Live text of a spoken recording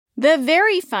The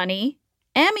very funny,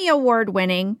 Emmy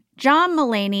Award-winning John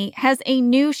Mulaney has a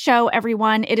new show,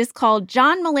 everyone. It is called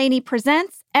John Mulaney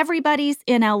Presents Everybody's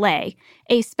in LA,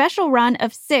 a special run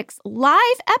of 6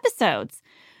 live episodes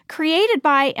created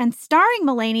by and starring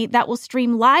Mulaney that will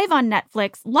stream live on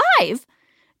Netflix live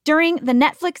during the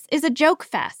Netflix is a Joke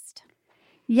Fest.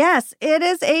 Yes, it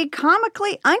is a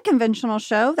comically unconventional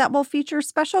show that will feature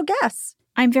special guests.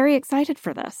 I'm very excited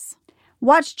for this.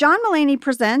 Watch John Mulaney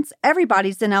Presents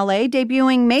Everybody's in LA,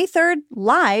 debuting May 3rd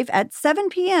live at 7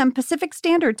 p.m. Pacific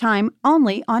Standard Time,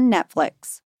 only on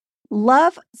Netflix.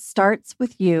 Love starts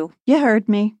with you. You heard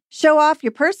me. Show off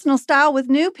your personal style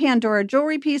with new Pandora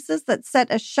jewelry pieces that set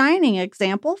a shining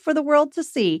example for the world to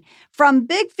see. From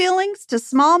big feelings to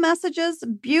small messages,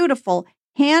 beautiful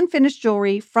hand-finished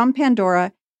jewelry from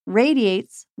Pandora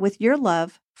radiates with your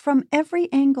love from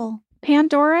every angle.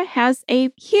 Pandora has a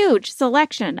huge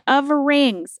selection of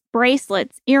rings,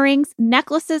 bracelets, earrings,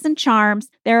 necklaces, and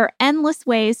charms. There are endless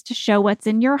ways to show what's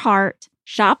in your heart.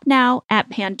 Shop now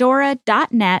at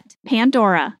pandora.net.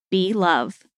 Pandora, be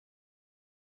love.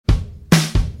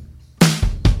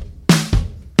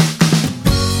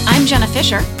 I'm Jenna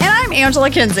Fisher. And I'm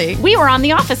Angela Kinsey. We were on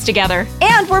The Office together.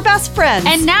 And we're best friends.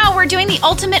 And now we're doing the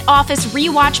Ultimate Office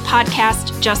Rewatch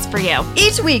podcast just for you.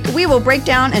 Each week, we will break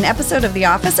down an episode of The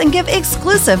Office and give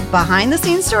exclusive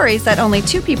behind-the-scenes stories that only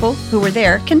 2 people who were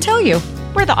there can tell you.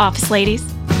 We're the Office ladies.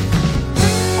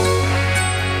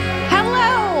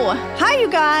 Hello! Hi, you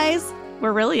guys.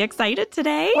 We're really excited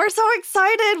today. We're so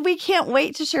excited. We can't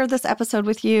wait to share this episode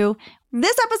with you.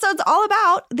 This episode's all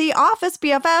about The Office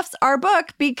BFFs, our book,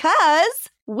 because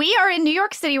we are in New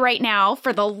York City right now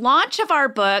for the launch of our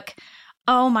book.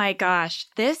 Oh my gosh,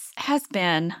 this has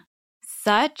been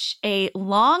such a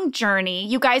long journey.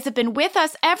 You guys have been with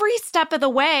us every step of the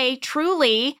way,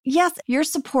 truly. Yes, your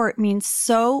support means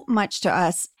so much to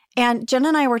us. And Jen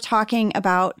and I were talking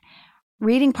about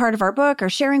reading part of our book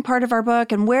or sharing part of our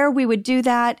book and where we would do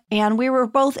that. And we were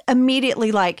both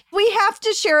immediately like, we have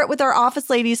to share it with our Office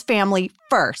Ladies family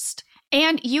first.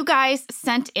 And you guys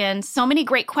sent in so many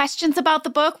great questions about the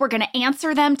book. We're going to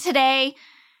answer them today.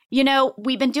 You know,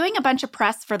 we've been doing a bunch of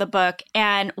press for the book,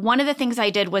 and one of the things I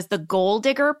did was the Goal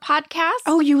Digger podcast.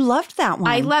 Oh, you loved that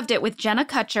one. I loved it with Jenna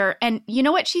Kutcher. And you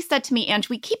know what she said to me, Ange?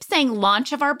 We keep saying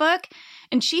launch of our book.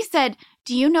 And she said,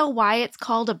 do you know why it's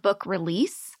called a book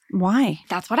release? Why?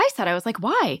 That's what I said. I was like,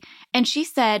 why? And she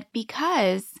said,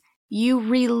 because you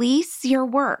release your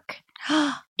work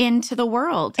into the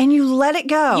world. And you let it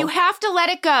go. You have to let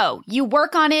it go. You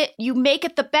work on it. You make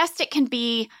it the best it can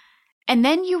be. And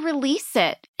then you release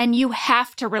it. And you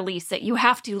have to release it. You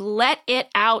have to let it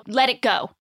out. Let it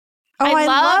go. Oh, I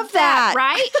love that.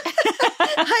 Right?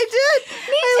 I did.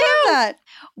 Me too. I love that.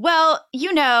 Well,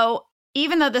 you know,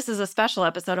 even though this is a special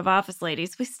episode of Office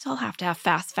Ladies, we still have to have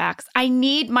fast facts. I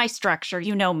need my structure.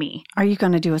 You know me. Are you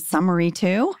going to do a summary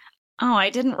too? Oh, I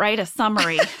didn't write a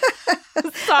summary.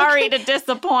 Sorry to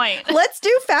disappoint. Let's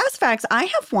do fast facts. I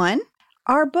have one.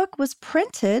 Our book was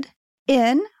printed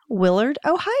in Willard,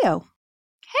 Ohio.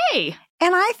 Hey.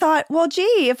 And I thought, well,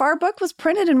 gee, if our book was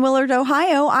printed in Willard,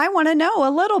 Ohio, I want to know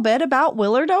a little bit about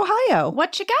Willard, Ohio.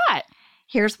 What you got?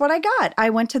 Here's what I got. I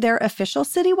went to their official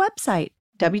city website,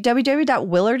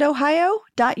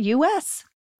 www.willardohio.us.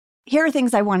 Here are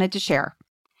things I wanted to share.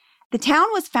 The town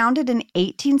was founded in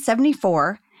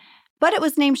 1874, but it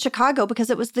was named Chicago because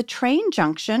it was the train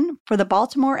junction for the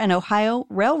Baltimore and Ohio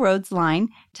Railroad's line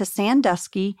to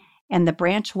Sandusky and the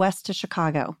branch west to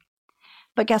Chicago.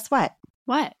 But guess what?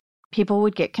 What? People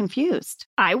would get confused.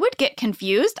 I would get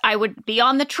confused. I would be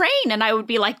on the train and I would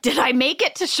be like, did I make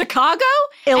it to Chicago?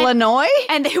 Illinois?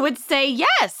 And they would say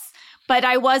yes, but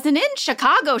I wasn't in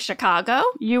Chicago.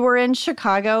 You were in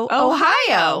Chicago,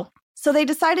 Ohio. So they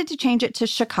decided to change it to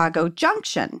Chicago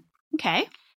Junction. Okay.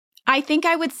 I think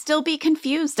I would still be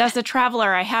confused as a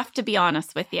traveler. I have to be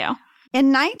honest with you.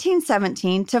 In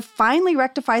 1917, to finally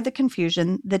rectify the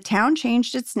confusion, the town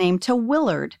changed its name to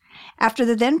Willard, after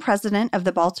the then president of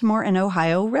the Baltimore and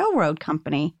Ohio Railroad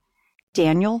Company,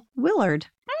 Daniel Willard.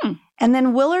 And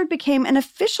then Willard became an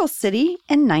official city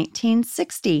in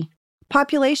 1960.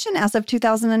 Population as of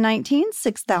 2019,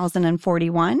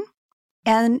 6,041.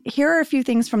 And here are a few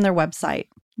things from their website.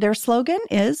 Their slogan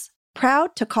is,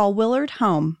 "Proud to call Willard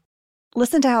home."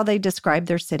 Listen to how they describe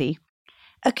their city.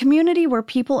 A community where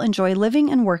people enjoy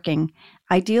living and working,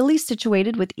 ideally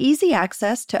situated with easy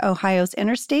access to Ohio's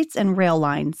interstates and rail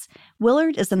lines.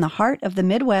 Willard is in the heart of the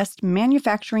Midwest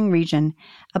manufacturing region.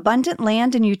 Abundant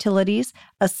land and utilities,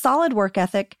 a solid work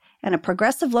ethic, and a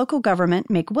progressive local government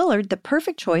make Willard the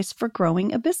perfect choice for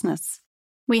growing a business.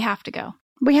 We have to go.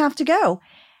 We have to go.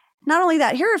 Not only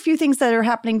that, here are a few things that are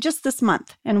happening just this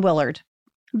month in Willard.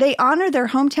 They honor their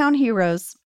hometown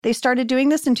heroes. They started doing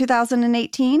this in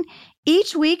 2018.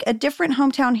 Each week, a different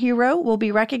hometown hero will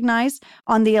be recognized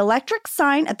on the electric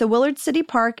sign at the Willard City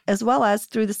Park, as well as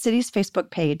through the city's Facebook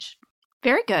page.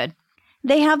 Very good.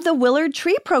 They have the Willard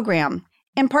Tree Program.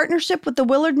 In partnership with the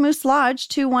Willard Moose Lodge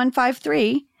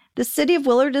 2153, the city of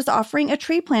Willard is offering a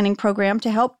tree planting program to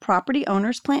help property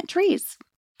owners plant trees.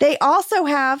 They also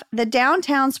have the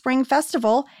Downtown Spring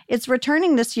Festival. It's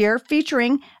returning this year,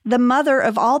 featuring the mother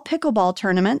of all pickleball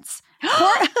tournaments.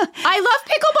 I love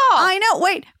pickleball. I know.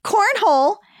 Wait,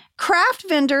 cornhole, craft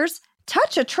vendors,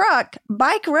 touch a truck,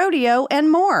 bike rodeo,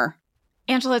 and more.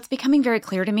 Angela, it's becoming very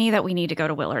clear to me that we need to go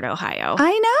to Willard, Ohio.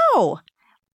 I know.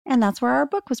 And that's where our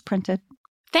book was printed.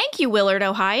 Thank you, Willard,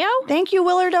 Ohio. Thank you,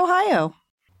 Willard, Ohio.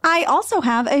 I also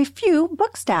have a few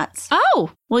book stats.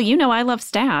 Oh, well, you know I love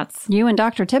stats. You and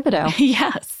Dr. Thibodeau.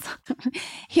 Yes.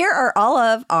 Here are all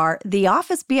of our The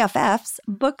Office BFFs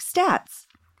book stats.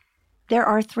 There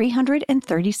are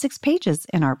 336 pages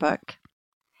in our book.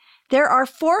 There are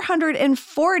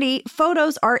 440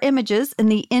 photos or images in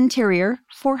the interior.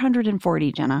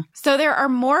 440, Jenna. So there are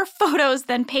more photos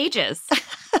than pages.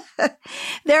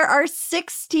 There are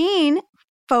 16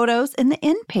 photos in the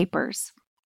end papers.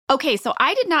 Okay, so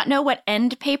I did not know what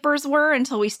end papers were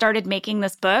until we started making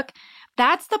this book.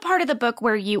 That's the part of the book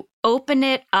where you open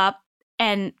it up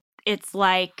and it's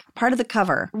like... part of the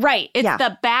cover. Right. It's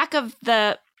the back of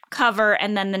the cover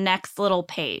and then the next little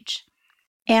page.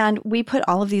 And we put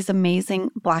all of these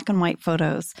amazing black and white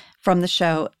photos from the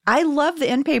show. I love the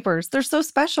end papers. They're so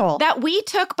special. That we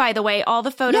took, by the way, all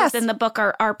the photos in the book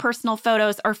are our personal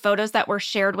photos or photos that were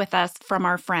shared with us from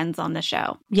our friends on the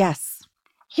show. Yes.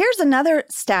 Here's another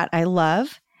stat I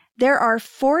love. There are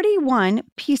 41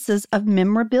 pieces of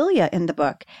memorabilia in the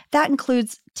book. That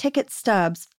includes ticket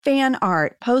stubs, fan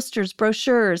art, posters,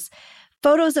 brochures,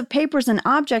 photos of papers and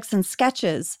objects and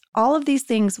sketches. All of these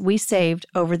things we saved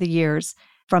over the years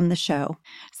from the show.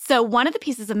 So one of the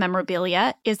pieces of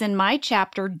memorabilia is in my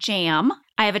chapter, Jam.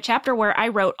 I have a chapter where I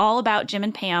wrote all about Jim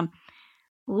and Pam.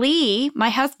 Lee, my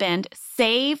husband,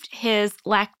 saved his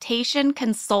lactation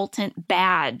consultant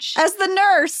badge. As the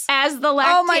nurse. As the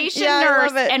lactation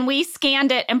nurse. I love it. And we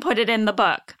scanned it and put it in the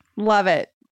book. Love it.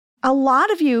 A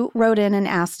lot of you wrote in and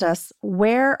asked us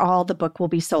where all the book will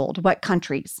be sold, what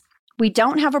countries. We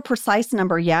don't have a precise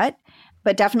number yet,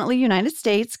 but definitely United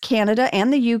States, Canada,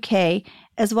 and the UK,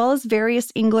 as well as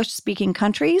various English-speaking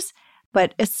countries.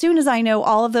 But as soon as I know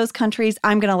all of those countries,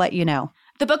 I'm going to let you know.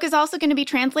 The book is also going to be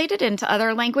translated into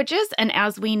other languages, and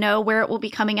as we know where it will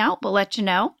be coming out, we'll let you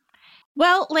know.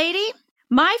 Well, lady,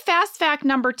 my fast fact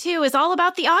number 2 is all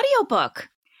about the audiobook.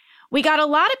 We got a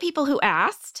lot of people who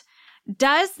asked,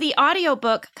 does the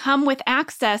audiobook come with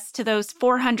access to those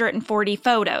 440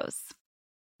 photos?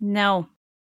 No,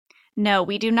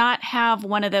 we do not have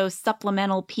one of those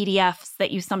supplemental PDFs that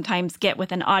you sometimes get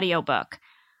with an audiobook.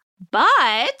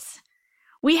 But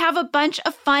we have a bunch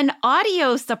of fun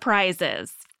audio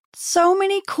surprises. So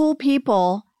many cool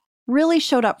people really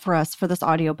showed up for us for this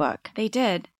audiobook. They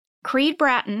did. Creed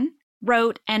Bratton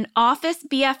wrote an Office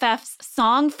BFFs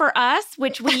song for us,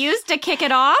 which we used to kick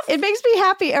it off. It makes me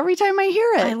happy every time I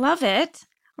hear it. I love it.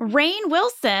 Rainn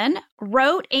Wilson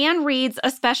wrote and reads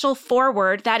a special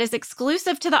foreword that is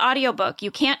exclusive to the audiobook. You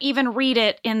can't even read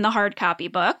it in the hard copy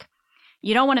book.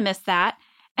 You don't want to miss that.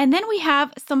 And then we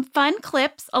have some fun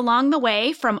clips along the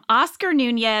way from Oscar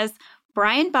Nunez,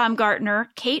 Brian Baumgartner,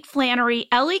 Kate Flannery,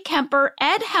 Ellie Kemper,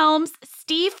 Ed Helms,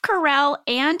 Steve Carell,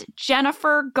 and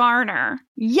Jennifer Garner.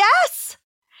 Yes!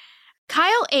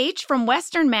 Kyle H. from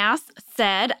Western Mass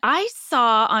said, I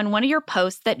saw on one of your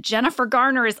posts that Jennifer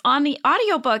Garner is on the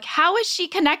audiobook. How is she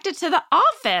connected to The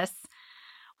Office?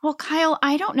 Well, Kyle,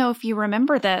 I don't know if you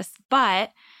remember this,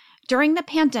 but during the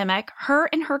pandemic, her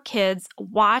and her kids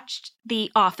watched The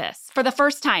Office for the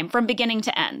first time from beginning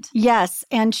to end. Yes,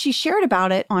 and she shared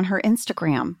about it on her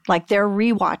Instagram, like their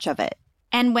rewatch of it.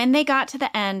 And when they got to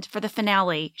the end for the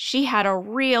finale, she had a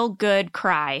real good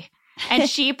cry. And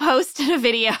she posted a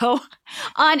video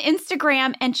on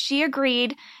Instagram, and she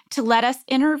agreed to let us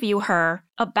interview her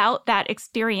about that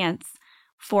experience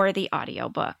for the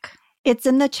audiobook. It's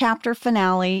in the chapter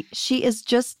finale. She is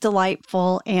just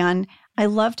delightful, and I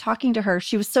love talking to her.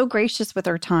 She was so gracious with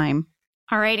her time.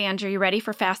 All right, Andrew, you ready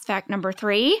for fast fact number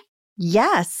 3?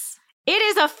 Yes. It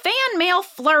is a fan mail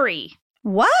flurry.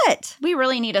 What? We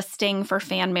really need a sting for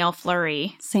fan mail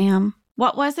flurry. Sam.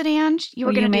 What was it, Ange? You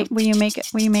were going to do... Will you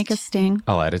make a sting?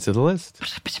 I'll add it to the list.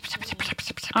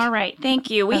 All right. Thank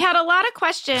you. We had a lot of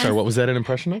questions. Sorry, what was that an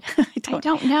impression of? I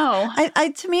don't know.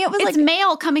 To me, it was it's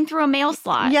mail coming through a mail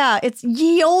slot. Yeah, it's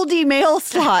ye olde mail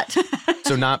slot.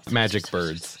 So not magic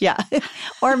birds. Yeah,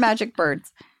 or magic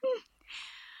birds.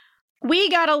 We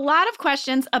got a lot of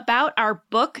questions about our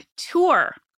book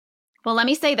tour. Well, let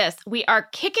me say this. We are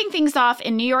kicking things off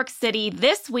in New York City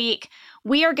this week.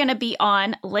 We are going to be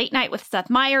on Late Night with Seth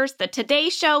Meyers, The Today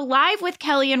Show, Live with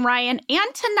Kelly and Ryan,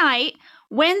 and tonight,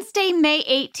 Wednesday, May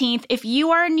 18th, if you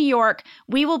are in New York,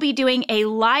 we will be doing a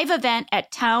live event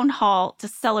at Town Hall to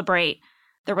celebrate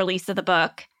the release of the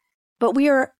book. But we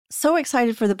are so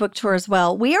excited for the book tour as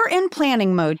well. We are in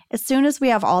planning mode. As soon as we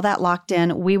have all that locked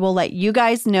in, we will let you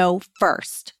guys know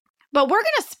first. But we're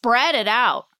going to spread it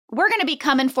out. We're going to be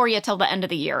coming for you till the end of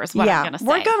the year is what I'm going to say.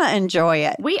 We're going to enjoy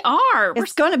it. We are.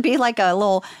 It's going to be like a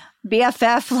little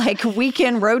BFF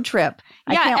weekend road trip.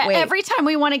 I can't wait. Every time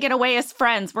we want to get away as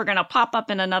friends, we're going to pop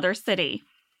up in another city.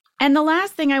 And the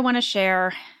last thing I want to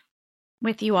share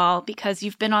with you all, because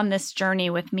you've been on this journey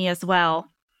with me as well,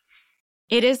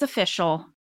 it is official.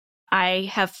 I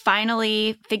have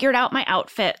finally figured out my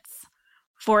outfits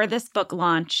for this book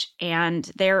launch, and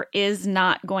there is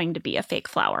not going to be a fake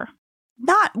flower.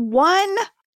 Not one?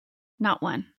 Not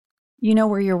one. You know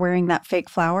where you're wearing that fake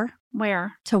flower?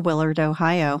 Where? To Willard,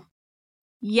 Ohio.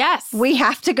 Yes. We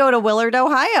have to go to Willard,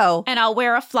 Ohio. And I'll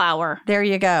wear a flower. There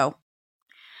you go.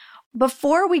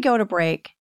 Before we go to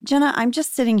break, Jenna, I'm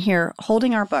just sitting here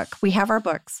holding our book. We have our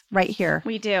books right here.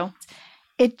 We do.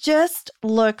 It just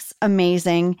looks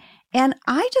amazing. And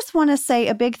I just want to say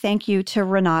a big thank you to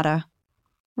Renata.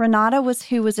 Renata was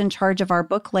who was in charge of our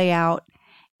book layout.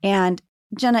 And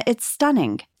Jenna, it's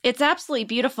stunning. It's absolutely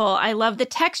beautiful. I love the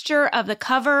texture of the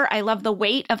cover. I love the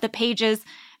weight of the pages.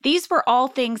 These were all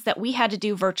things that we had to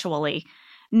do virtually.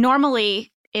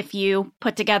 Normally, if you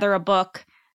put together a book,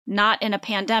 not in a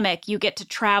pandemic, you get to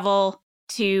travel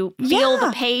to feel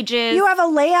the pages. You have a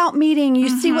layout meeting. You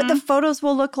see what the photos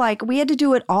will look like. We had to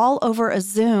do it all over a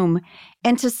Zoom.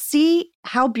 And to see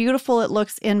how beautiful it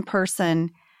looks in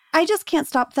person, I just can't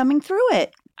stop thumbing through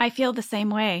it. I feel the same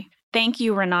way. Thank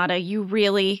you, Renata. You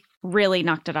really, really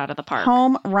knocked it out of the park.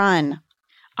 Home run.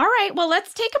 All right. Well,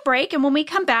 let's take a break. And when we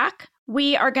come back,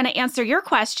 we are going to answer your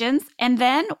questions. And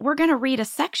then we're going to read a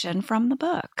section from the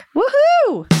book.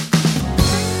 Woohoo!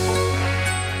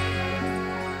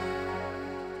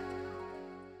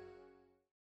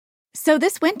 So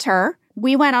this winter,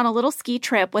 we went on a little ski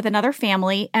trip with another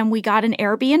family, and we got an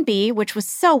Airbnb, which was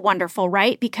so wonderful,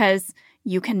 right? Because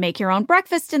you can make your own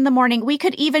breakfast in the morning. We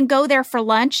could even go there for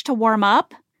lunch to warm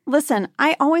up. Listen,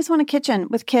 I always want a kitchen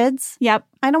with kids. Yep.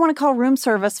 I don't want to call room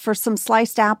service for some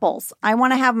sliced apples. I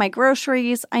want to have my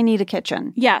groceries. I need a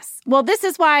kitchen. Yes. Well, this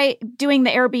is why doing the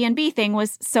Airbnb thing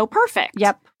was so perfect.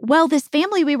 Yep. Well, this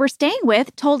family we were staying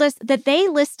with told us that they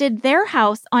listed their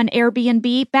house on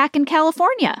Airbnb back in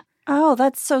California. Oh,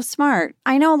 that's so smart.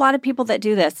 I know a lot of people that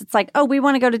do this. It's like, oh, we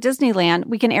want to go to Disneyland.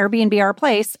 We can Airbnb our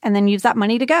place and then use that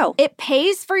money to go. It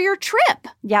pays for your trip.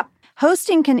 Yep.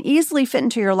 Hosting can easily fit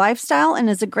into your lifestyle and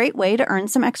is a great way to earn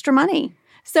some extra money.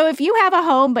 So if you have a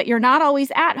home, but you're not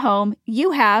always at home,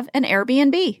 you have an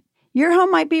Airbnb. Your home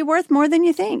might be worth more than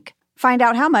you think. Find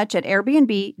out how much at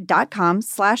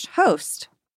airbnb.com/host.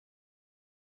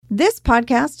 This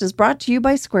podcast is brought to you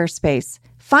by Squarespace.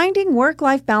 Finding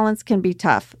work-life balance can be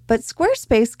tough, but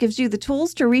Squarespace gives you the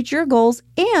tools to reach your goals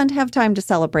and have time to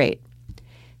celebrate.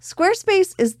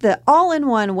 Squarespace is the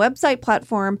all-in-one website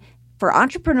platform for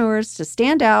entrepreneurs to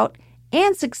stand out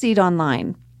and succeed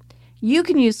online. You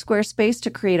can use Squarespace to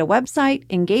create a website,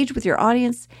 engage with your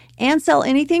audience, and sell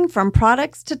anything from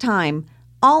products to time,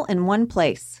 all in one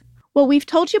place. Well, we've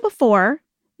told you before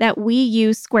that we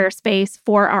use Squarespace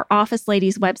for our Office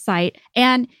Ladies website,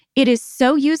 and it is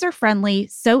so user-friendly,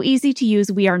 so easy to use.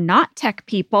 We are not tech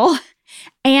people,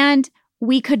 and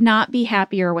we could not be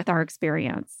happier with our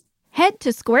experience. Head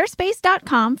to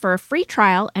squarespace.com for a free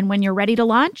trial, and when you're ready to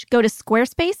launch, go to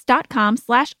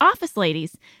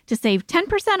squarespace.com/officeladies to save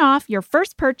 10% off your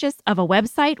first purchase of a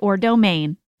website or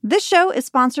domain. This show is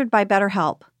sponsored by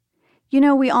BetterHelp. You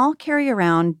know, we all carry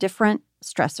around different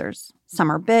stressors. Some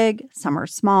are big, some are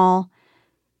small.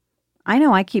 I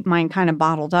know I keep mine kind of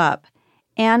bottled up,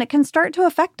 and it can start to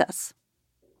affect us.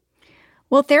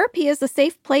 Well, therapy is a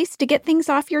safe place to get things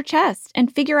off your chest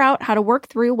and figure out how to work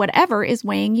through whatever is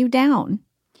weighing you down.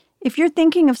 If you're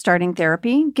thinking of starting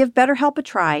therapy, give BetterHelp a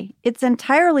try. It's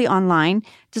entirely online,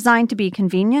 designed to be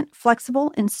convenient,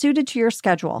 flexible, and suited to your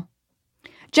schedule.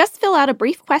 Just fill out a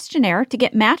brief questionnaire to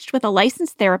get matched with a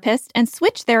licensed therapist and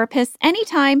switch therapists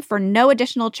anytime for no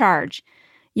additional charge.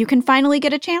 you can finally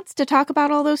get a chance to talk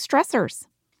about all those stressors.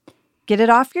 Get it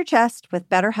off your chest with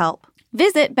BetterHelp.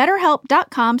 Visit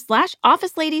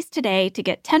betterhelp.com/officeladies today to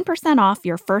get 10% off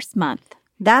your first month.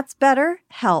 That's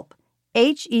BetterHelp,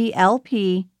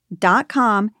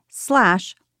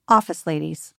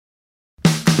 HELP.com/officeladies.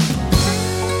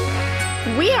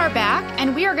 We are back,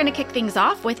 and we are going to kick things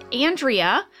off with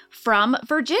Andrea from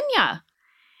Virginia.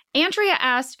 Andrea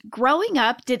asked, growing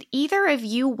up, did either of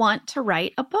you want to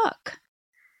write a book?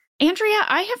 Andrea,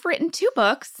 I have written 2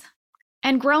 books,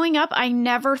 and growing up, I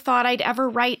never thought I'd ever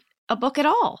write a book at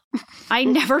all. I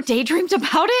never daydreamed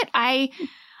about it.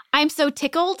 I'm so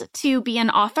tickled to be an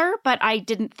author, but I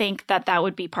didn't think that that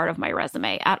would be part of my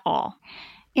resume at all.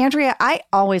 Andrea, I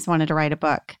always wanted to write a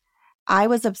book. I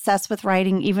was obsessed with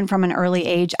writing even from an early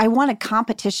age. I won a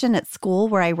competition at school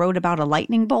where I wrote about a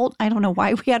lightning bolt. I don't know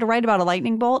why we had to write about a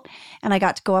lightning bolt. And I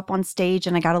got to go up on stage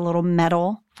and I got a little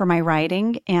medal for my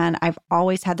writing. And I've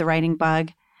always had the writing bug.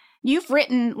 You've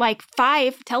written like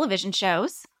 5 television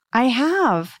shows. I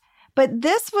have. But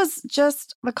this was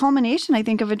just the culmination, I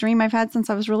think, of a dream I've had since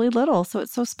I was really little. So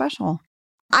it's so special.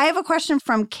 I have a question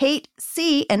from Kate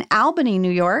C. in Albany,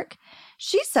 New York.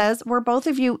 She says, were both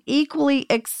of you equally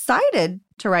excited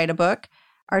to write a book,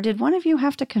 or did one of you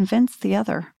have to convince the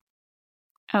other?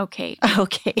 Okay.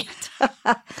 Okay.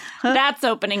 That's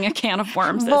opening a can of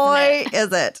worms, Boy, isn't it?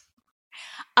 is it.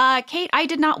 Kate, I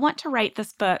did not want to write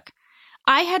this book.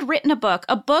 I had written a book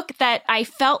that I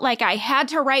felt like I had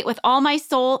to write with all my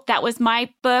soul. That was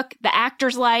my book, The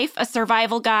Actor's Life, A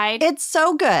Survival Guide. It's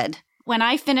so good. When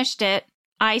I finished it,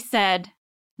 I said,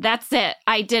 that's it.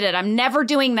 I did it. I'm never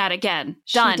doing that again.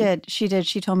 Done. She did.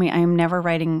 She told me I am never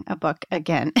writing a book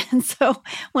again. And so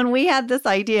when we had this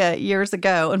idea years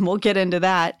ago, and we'll get into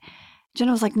that,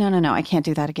 Jenna was like, no, I can't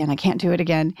do that again. I can't do it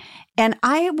again. And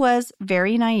I was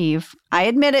very naive. I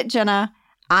admit it, Jenna.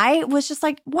 I was just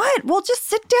like, what? We'll just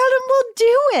sit down and we'll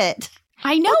do it.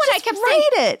 I know, and I kept saying,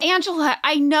 it. Angela,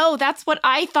 I know. That's what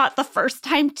I thought the first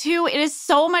time, too. It is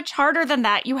so much harder than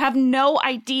that. You have no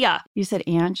idea. You said,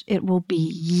 Ange, it will be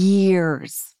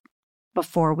years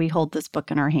before we hold this book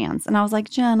in our hands. And I was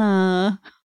like, Jenna.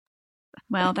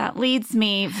 Well, that leads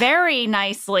me very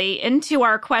nicely into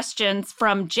our questions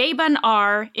from Jabun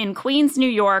R. in Queens, New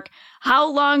York. How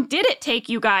long did it take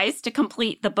you guys to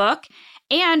complete the book?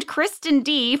 And Kristen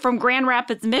D. from Grand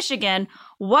Rapids, Michigan.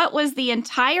 What was the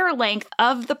entire length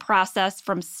of the process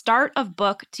from start of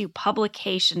book to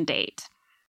publication date?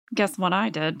 Guess what I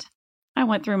did? I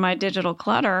went through my digital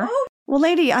clutter. Oh, well,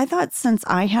 lady, I thought since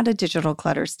I had a digital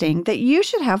clutter sting that you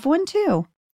should have one too.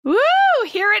 Woo!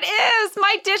 Here it is,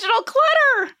 my digital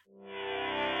clutter.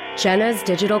 Jenna's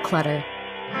digital clutter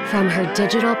from her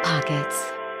digital pockets.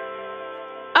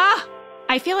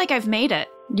 I feel like I've made it.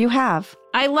 You have.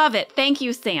 I love it. Thank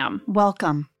you, Sam.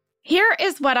 Welcome. Here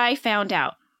is what I found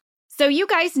out. So you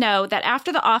guys know that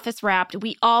after The Office wrapped,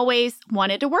 we always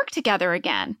wanted to work together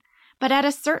again. But at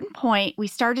a certain point, we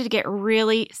started to get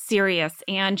really serious.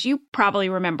 And you probably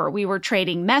remember we were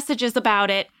trading messages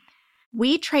about it.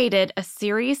 We traded a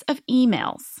series of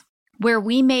emails where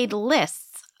we made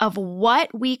lists of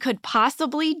what we could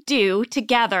possibly do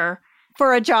together.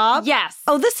 For a job? Yes.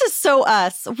 Oh, this is so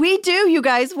us. We do, you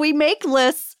guys. We make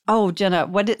lists. Oh, Jenna,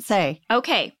 what did it say?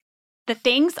 Okay. The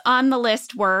things on the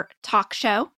list were talk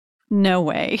show. No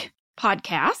way.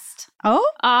 Podcast. Oh?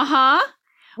 Uh-huh.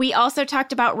 We also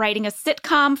talked about writing a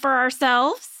sitcom for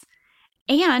ourselves.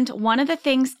 And one of the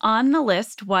things on the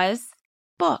list was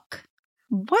book.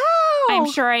 Wow. I'm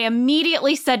sure I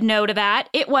immediately said no to that.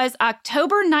 It was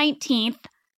October 19th,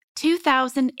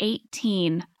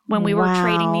 2018 when we were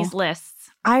trading these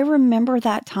lists. I remember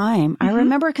that time. I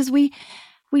remember because we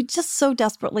just so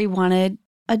desperately wanted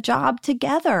a job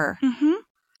together.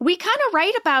 We kind of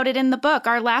write about it in the book.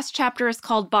 Our last chapter is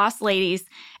called Boss Ladies,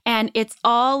 and it's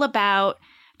all about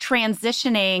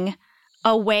transitioning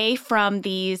away from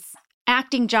these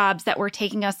acting jobs that were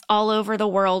taking us all over the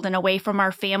world and away from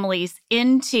our families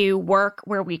into work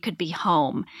where we could be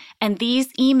home. And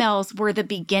these emails were the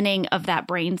beginning of that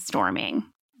brainstorming.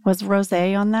 Was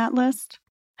Rosé on that list?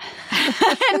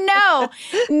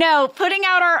 No. Putting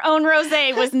out our own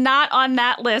rosé was not on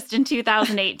that list in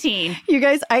 2018. You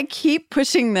guys, I keep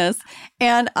pushing this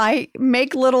and I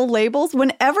make little labels.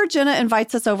 Whenever Jenna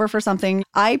invites us over for something,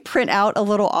 I print out a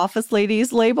little Office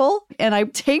Ladies label and I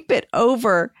tape it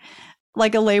over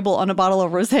like a label on a bottle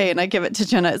of rosé and I give it to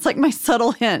Jenna. It's like my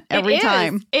subtle hint every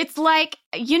time. It's like,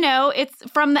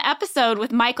 it's from the episode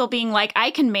with Michael being like,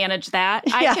 I can manage that.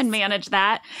 Yes. I can manage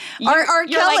that. You're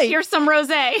Kelly, like, here's some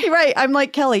rosé. Right. I'm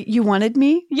like, Kelly, you wanted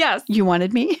me? Yes. You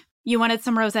wanted me? You wanted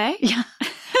some rosé? Yeah.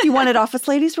 You wanted Office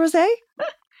Ladies rosé?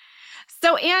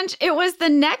 So, Ange, it was the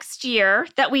next year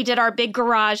that we did our big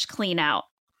garage clean out.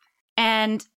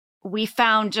 And we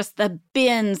found just the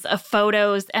bins of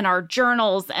photos and our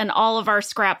journals and all of our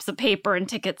scraps of paper and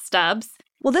ticket stubs.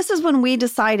 Well, this is when we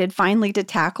decided finally to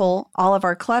tackle all of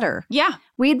our clutter. Yeah.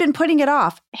 We'd been putting it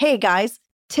off. Hey, guys,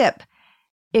 tip.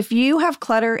 If you have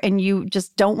clutter and you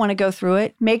just don't want to go through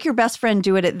it, make your best friend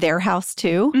do it at their house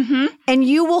too. Mm-hmm. And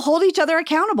you will hold each other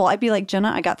accountable. I'd be like,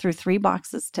 Jenna, I got through 3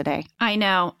 boxes today. I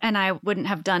know. And I wouldn't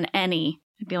have done any.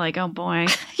 I'd be like, oh boy,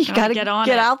 You got to get on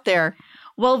get it. out there.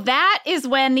 Well, that is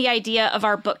when the idea of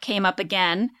our book came up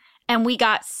again. And we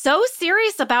got so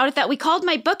serious about it that we called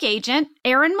my book agent,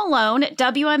 Erin Malone at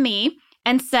WME,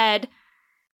 and said,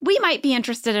 we might be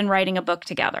interested in writing a book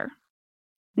together.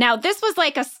 Now, this was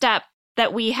like a step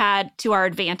that we had to our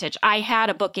advantage. I had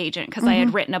a book agent because I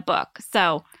had written a book.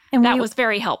 So that was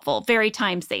very helpful, very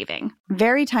time-saving.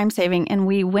 Very time-saving. And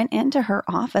we went into her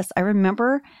office. I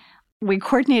remember we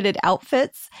coordinated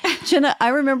outfits. Jenna, I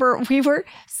remember we were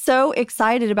so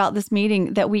excited about this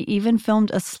meeting that we even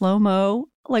filmed a slow-mo,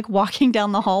 like walking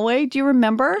down the hallway. Do you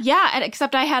remember? Yeah, and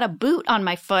except I had a boot on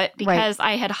my foot because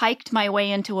I had hiked my way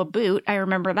into a boot. I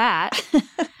remember that.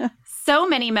 So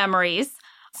many memories.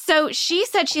 So she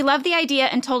said she loved the idea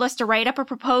and told us to write up a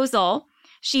proposal.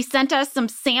 She sent us some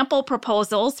sample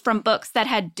proposals from books that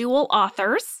had dual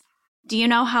authors. Do you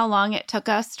know how long it took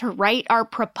us to write our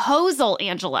proposal,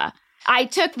 Angela? I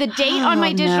took the date on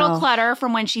my digital clutter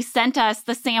from when she sent us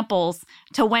the samples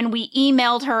to when we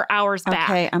emailed her ours back.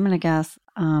 Okay, I'm going to guess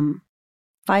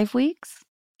 5 weeks?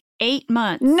 8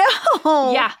 months.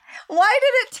 No. Yeah. Why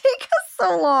did it take us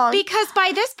so long? Because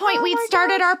by this point, we'd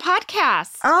started our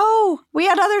podcast. Oh, we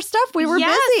had other stuff. We were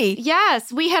busy.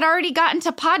 Yes, we had already gotten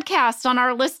to podcast on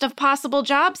our list of possible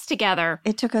jobs together.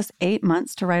 It took us 8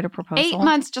 months to write a proposal. 8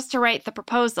 months just to write the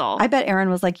proposal. I bet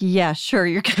Erin was like, yeah, sure,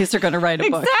 you guys are going to write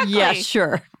a book. Exactly. Yeah,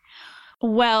 sure.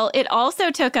 Well, it also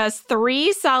took us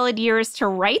 3 solid years to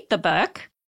write the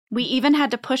book. We even had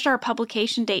to push our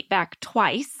publication date back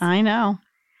twice. I know.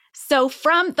 So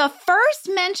from the first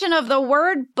mention of the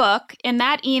word book in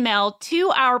that email to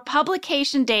our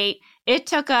publication date, it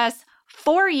took us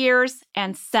 4 years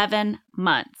and 7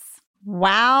 months.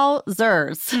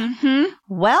 Wowzers. Mm-hmm.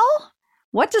 Well,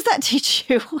 what does that teach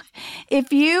you?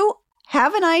 If you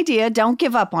have an idea, don't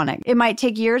give up on it. It might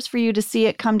take years for you to see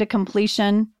it come to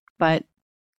completion, but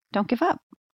don't give up.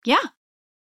 Yeah.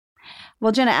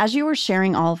 Well, Jenna, as you were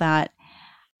sharing all that,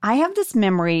 I have this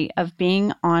memory of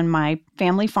being on my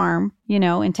family farm,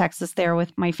 in Texas there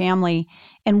with my family,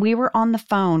 and we were on the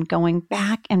phone going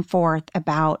back and forth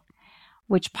about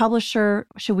which publisher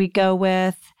should we go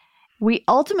with. We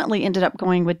ultimately ended up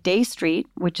going with Day Street,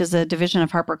 which is a division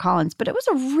of HarperCollins, but it was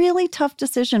a really tough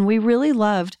decision. We really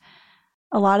loved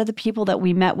a lot of the people that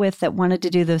we met with that wanted to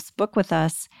do this book with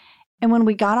us. And when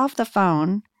we got off the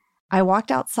phone, I walked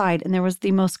outside and there was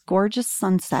the most gorgeous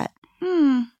sunset.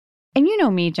 And you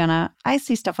know me, Jenna, I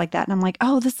see stuff like that and I'm like,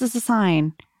 oh, this is a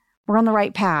sign. We're on the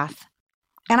right path.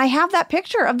 And I have that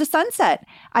picture of the sunset.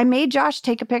 I made Josh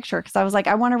take a picture because I was like,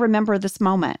 I want to remember this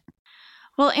moment.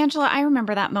 Well, Angela, I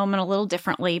remember that moment a little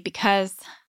differently because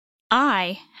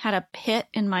I had a pit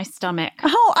in my stomach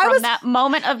from that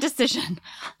moment of decision.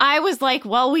 I was like,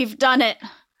 well, we've done it.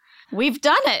 We've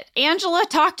done it. Angela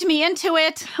talked me into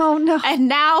it. Oh, no. And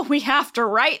now we have to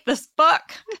write this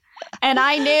book. And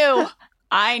I knew.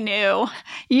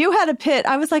 You had a pit.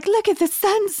 I was like, look at the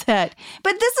sunset.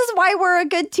 But this is why we're a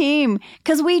good team,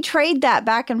 because we trade that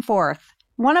back and forth.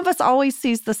 One of us always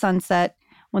sees the sunset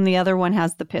when the other one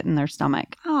has the pit in their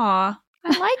stomach. Aw,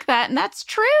 I like that. And that's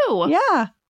true. Yeah.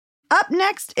 Up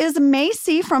next is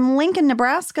Macy from Lincoln,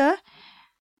 Nebraska.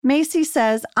 Macy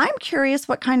says, I'm curious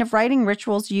what kind of writing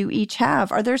rituals you each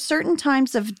have. Are there certain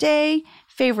times of day,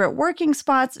 favorite working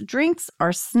spots, drinks,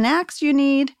 or snacks you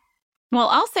need? Well,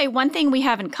 I'll say one thing we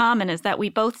have in common is that we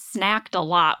both snacked a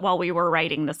lot while we were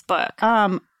writing this book.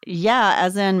 Yeah,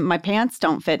 as in my pants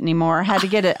don't fit anymore. I had to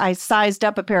get it. I sized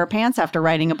up a pair of pants after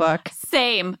writing a book.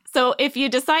 Same. So if you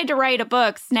decide to write a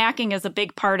book, snacking is a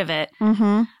big part of it.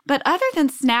 Mm-hmm. But other than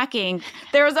snacking,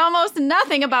 there's almost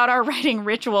nothing about our writing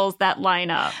rituals that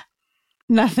line up.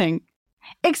 Nothing.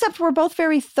 Except we're both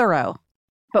very thorough.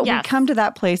 But Yes. we come to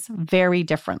that place very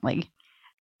differently.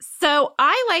 So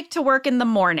I like to work in the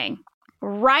morning.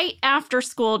 Right after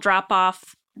school drop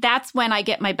off, that's when I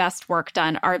get my best work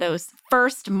done, are those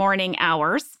first morning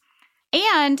hours.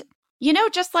 And,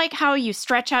 just like how you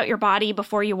stretch out your body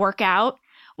before you work out,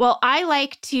 well, I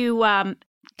like to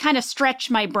kind of stretch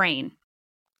my brain.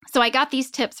 So I got these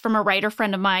tips from a writer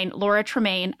friend of mine, Laura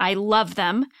Tremaine. I love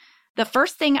them. The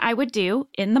first thing I would do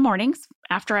in the mornings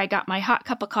after I got my hot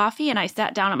cup of coffee and I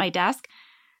sat down at my desk,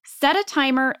 Set a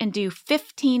timer and do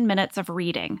 15 minutes of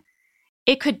reading.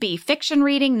 It could be fiction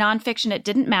reading, nonfiction, it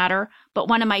didn't matter. But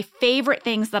one of my favorite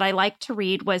things that I liked to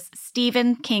read was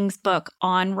Stephen King's book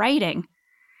on writing.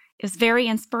 It was very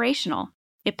inspirational.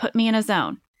 It put me in a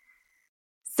zone.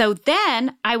 So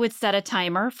then I would set a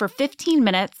timer for 15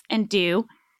 minutes and do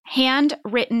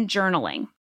handwritten journaling.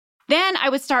 Then I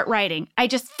would start writing. I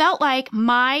just felt like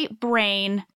my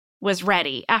brain was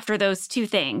ready after those two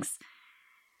things.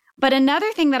 But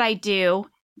another thing that I do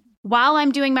while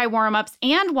I'm doing my warm-ups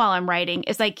and while I'm writing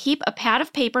is I keep a pad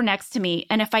of paper next to me.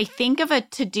 And if I think of a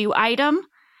to-do item,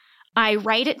 I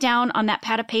write it down on that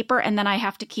pad of paper and then I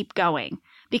have to keep going.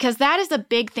 Because that is a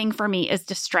big thing for me is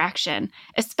distraction,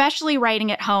 especially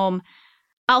writing at home.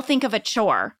 I'll think of a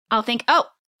chore. I'll think, oh,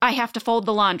 I have to fold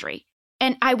the laundry.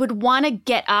 And I would want to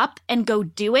get up and go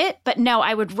do it. But no,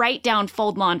 I would write down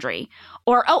fold laundry.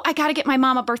 Or, oh, I got to get my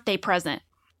mom a birthday present.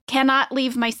 Cannot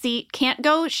leave my seat, can't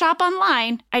go shop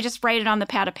online. I just write it on the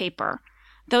pad of paper.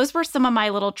 Those were some of my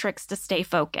little tricks to stay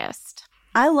focused.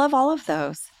 I love all of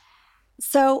those.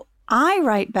 So I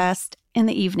write best in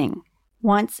the evening,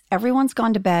 once everyone's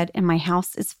gone to bed and my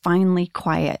house is finally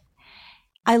quiet.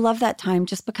 I love that time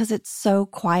just because it's so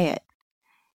quiet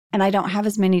and I don't have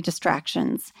as many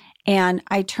distractions. And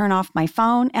I turn off my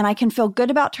phone and I can feel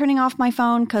good about turning off my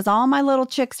phone because all my little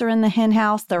chicks are in the hen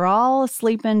house. They're all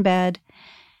asleep in bed.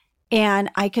 And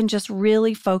I can just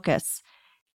really focus.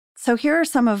 So here are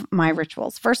some of my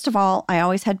rituals. First of all, I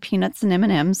always had peanuts and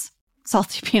M&Ms,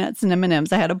 salty peanuts and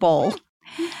M&Ms. I had a bowl.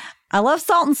 I love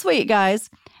salt and sweet, guys.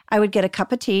 I would get a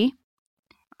cup of tea.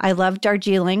 I love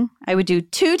Darjeeling. I would do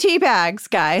 2 tea bags,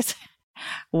 guys.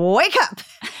 Wake up.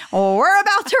 We're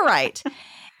about to write.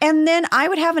 And then I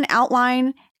would have an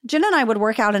outline. Jen and I would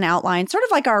work out an outline, sort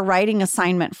of like our writing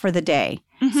assignment for the day.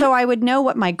 Mm-hmm. So I would know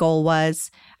what my goal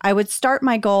was. I would start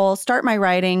my goal, start my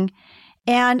writing,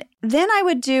 and then I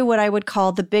would do what I would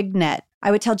call the big net.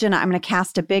 I would tell Jenna, I'm going to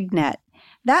cast a big net.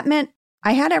 That meant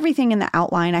I had everything in the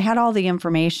outline. I had all the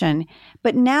information,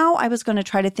 but now I was going to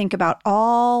try to think about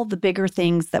all the bigger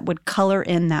things that would color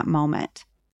in that moment.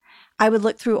 I would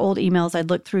look through old emails. I'd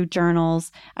look through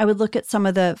journals. I would look at some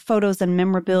of the photos and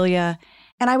memorabilia,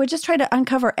 and I would just try to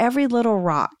uncover every little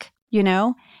rock,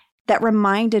 that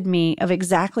reminded me of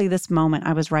exactly this moment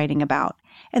I was writing about.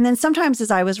 And then sometimes as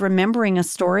I was remembering a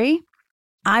story,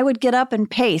 I would get up and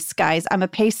pace, guys. I'm a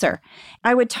pacer.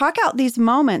 I would talk out these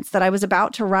moments that I was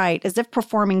about to write as if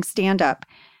performing stand-up.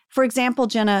 For example,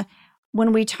 Jenna,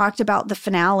 when we talked about the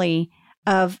finale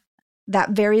of that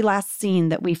very last scene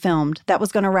that we filmed that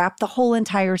was going to wrap the whole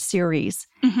entire series,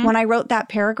 when I wrote that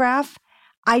paragraph,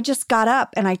 I just got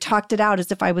up and I talked it out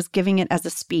as if I was giving it as a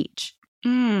speech.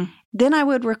 Then I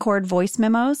would record voice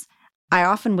memos. I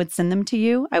often would send them to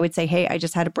you. I would say, hey, I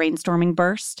just had a brainstorming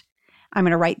burst. I'm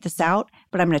going to write this out,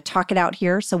 but I'm going to talk it out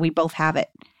here so we both have it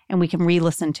and we can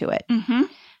re-listen to it.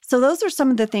 So those are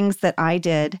some of the things that I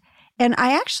did. And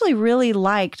I actually really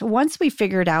liked, once we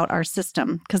figured out our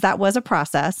system, because that was a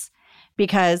process,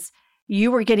 because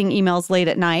you were getting emails late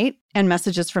at night and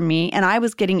messages from me, and I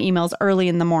was getting emails early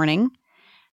in the morning.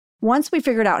 Once we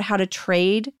figured out how to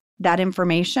trade that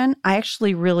information, I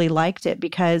actually really liked it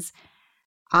because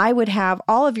I would have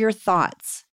all of your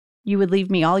thoughts. You would leave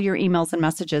me all your emails and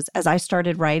messages as I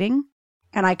started writing,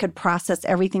 and I could process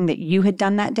everything that you had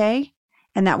done that day,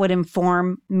 and that would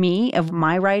inform me of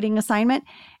my writing assignment.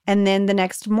 And then the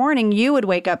next morning, you would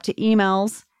wake up to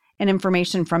emails and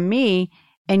information from me,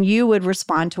 and you would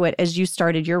respond to it as you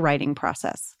started your writing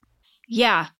process.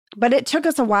 Yeah. But it took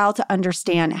us a while to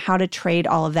understand how to trade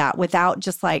all of that without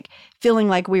just feeling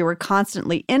like we were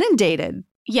constantly inundated.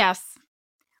 Yes.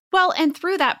 Well, and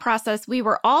through that process, we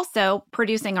were also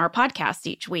producing our podcast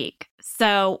each week.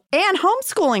 And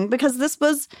homeschooling, because this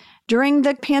was during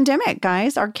the pandemic,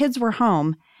 guys. Our kids were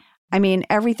home. I mean,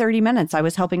 every 30 minutes I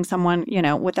was helping someone,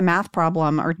 with a math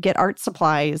problem or get art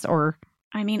supplies or...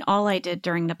 all I did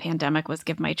during the pandemic was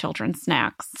give my children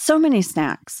snacks. So many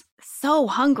snacks. So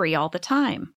hungry all the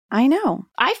time. I know.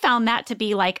 I found that to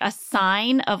be a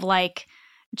sign of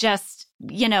just,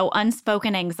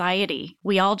 unspoken anxiety.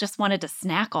 We all just wanted to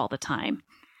snack all the time.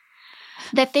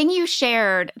 The thing you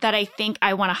shared that I think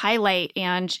I want to highlight,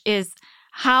 Ange, is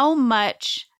how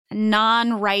much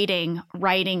non-writing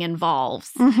writing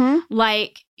involves.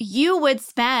 You would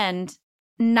spend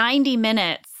 90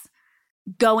 minutes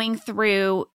going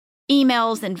through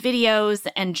emails and videos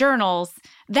and journals.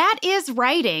 That is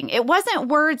writing. It wasn't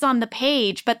words on the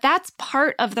page, but that's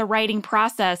part of the writing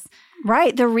process.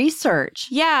 Right, the research.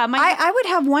 Yeah. I would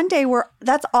have one day where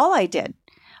that's all I did.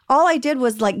 All I did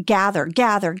was gather,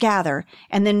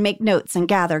 and then make notes and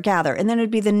gather. And then it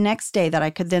would be the next day that I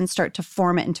could then start to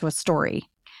form it into a story.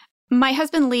 My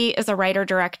husband Lee is a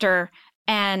writer-director,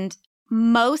 and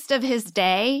most of his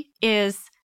day is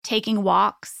taking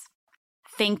walks,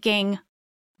 thinking,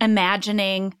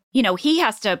 imagining. You know, he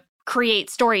has to create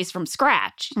stories from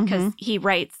scratch because he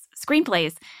writes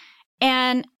screenplays.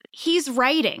 And he's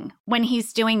writing when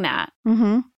he's doing that.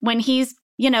 When he's,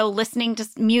 listening to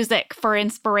music for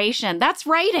inspiration, that's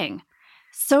writing.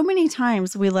 So many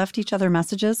times we left each other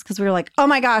messages because we were like, oh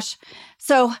my gosh.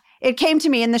 So it came to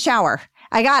me in the shower.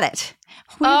 I got it.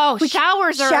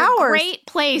 Showers are a great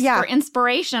place for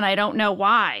inspiration. I don't know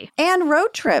why. And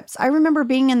road trips. I remember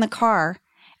being in the car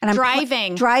and I'm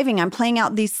driving. I'm playing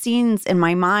out these scenes in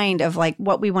my mind of like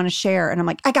what we want to share. And I'm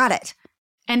like, I got it.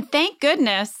 And thank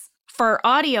goodness for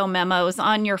audio memos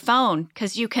on your phone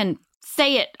because you can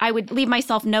say it. I would leave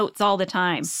myself notes all the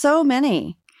time. So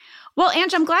many. Well,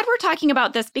 Ange, I'm glad we're talking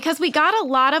about this because we got a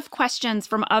lot of questions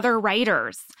from other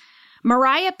writers.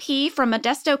 Mariah P. from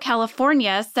Modesto,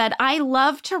 California said, I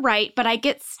love to write, but I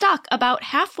get stuck about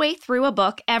halfway through a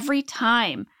book every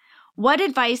time. What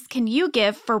advice can you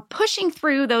give for pushing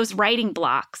through those writing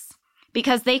blocks?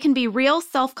 Because they can be real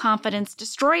self-confidence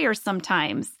destroyers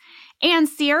sometimes. And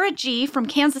Sierra G. from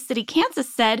Kansas City, Kansas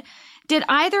said, did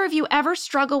either of you ever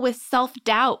struggle with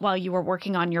self-doubt while you were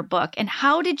working on your book? And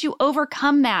how did you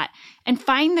overcome that and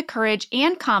find the courage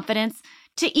and confidence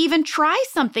to even try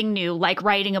something new like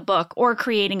writing a book or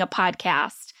creating a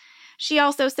podcast? She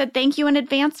also said, thank you in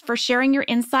advance for sharing your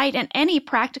insight and any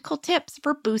practical tips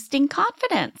for boosting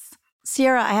confidence.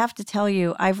 Sierra, I have to tell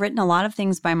you, I've written a lot of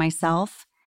things by myself,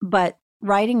 but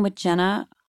writing with Jenna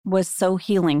was so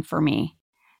healing for me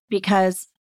because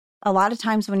a lot of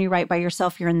times when you write by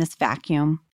yourself, you're in this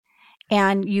vacuum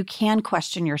and you can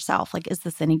question yourself, like, is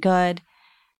this any good?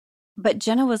 But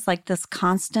Jenna was like this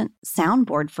constant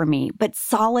soundboard for me, but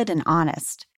solid and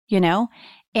honest,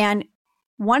 And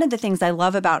one of the things I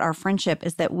love about our friendship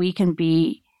is that we can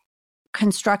be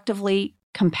constructively,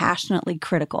 compassionately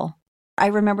critical. I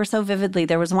remember so vividly,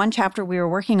 there was one chapter we were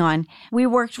working on. We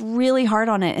worked really hard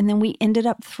on it, and then we ended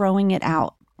up throwing it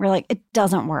out. We're like, it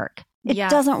doesn't work. It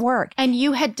doesn't work. And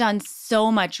you had done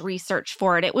so much research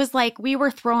for it. It was like we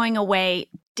were throwing away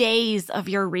days of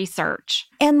your research.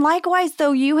 And likewise,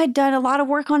 though, you had done a lot of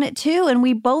work on it too. And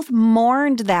we both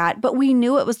mourned that, but we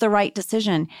knew it was the right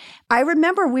decision. I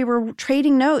remember we were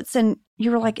trading notes and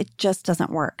you were like, it just doesn't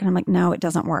work. And I'm like, no, it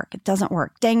doesn't work. It doesn't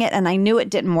work. Dang it. And I knew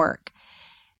it didn't work.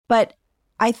 But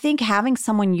I think having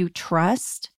someone you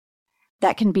trust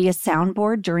that can be a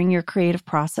soundboard during your creative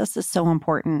process is so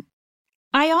important.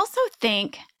 I also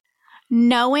think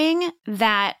knowing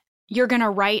that you're going to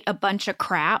write a bunch of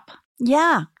crap.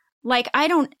 Yeah. Like, I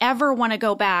don't ever want to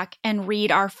go back and read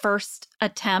our first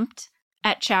attempt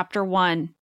at chapter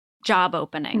 1, job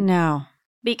opening. No.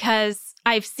 Because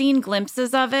I've seen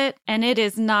glimpses of it, and it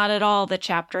is not at all the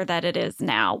chapter that it is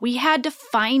now. We had to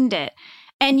find it.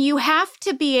 And you have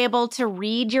to be able to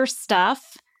read your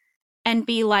stuff and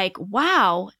be like,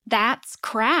 wow, that's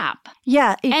crap.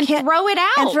 Yeah. And throw it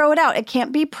out. And throw it out. It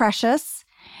can't be precious.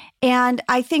 And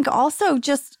I think also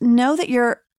just know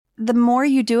that the more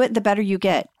you do it, the better you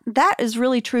get. That is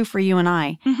really true for you and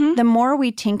I. Mm-hmm. The more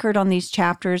we tinkered on these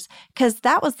chapters, because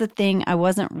that was the thing I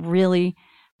wasn't really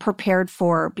prepared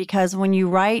for. Because when you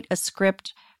write a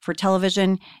script for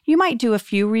television, you might do a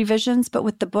few revisions, but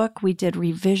with the book, we did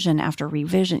revision after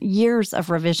revision, years of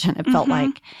revision, it felt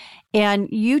like. And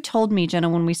you told me, Jenna,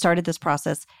 when we started this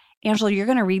process, Angela, you're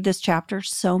going to read this chapter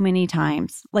so many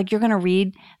times. Like, you're going to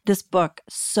read this book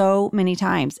so many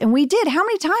times. And we did. How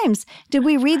many times did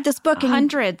we read this book?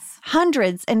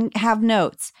 Hundreds and have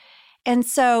notes. And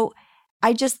so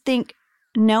I just think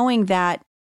knowing that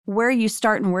where you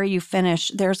start and where you finish,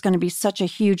 there's going to be such a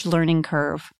huge learning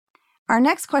curve. Our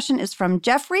next question is from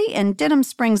Jeffrey in Denham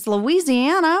Springs,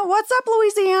 Louisiana. What's up,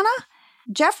 Louisiana?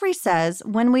 Jeffrey says,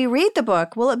 when we read the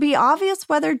book, will it be obvious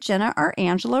whether Jenna or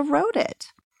Angela wrote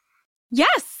it?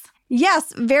 Yes.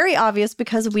 Yes, very obvious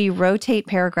because we rotate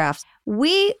paragraphs.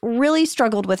 We really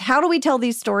struggled with how do we tell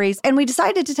these stories, and we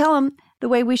decided to tell them the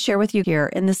way we share with you here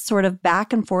in this sort of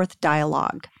back and forth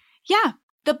dialogue. Yeah,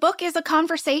 the book is a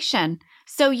conversation.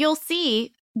 So you'll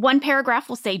see one paragraph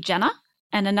will say Jenna,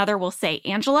 and another will say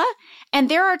Angela. And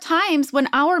there are times when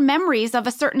our memories of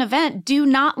a certain event do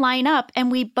not line up,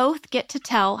 and we both get to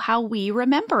tell how we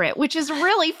remember it, which is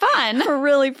really fun.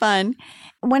 Really fun.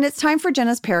 When it's time for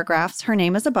Jenna's paragraphs, her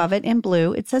name is above it in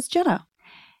blue. It says Jenna.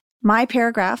 My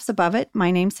paragraph's above it,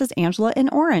 my name says Angela in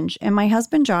orange. And my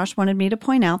husband, Josh, wanted me to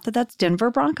point out that that's Denver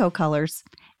Bronco colors.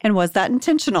 And was that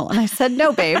intentional? And I said,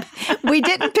 no, babe. We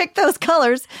didn't pick those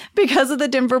colors because of the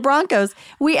Denver Broncos.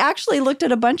 We actually looked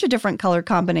at a bunch of different color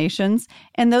combinations,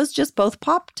 and those just both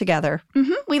popped together.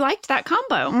 We liked that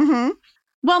combo. Mm-hmm.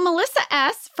 Well, Melissa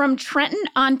S. from Trenton,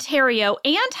 Ontario,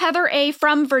 and Heather A.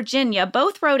 from Virginia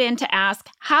both wrote in to ask,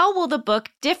 how will the book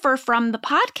differ from the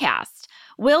podcast?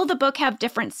 Will the book have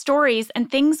different stories and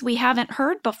things we haven't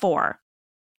heard before?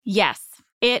 Yes,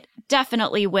 it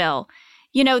definitely will.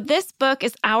 You know, this book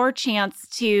is our chance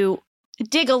to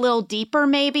dig a little deeper,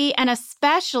 maybe, and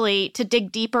especially to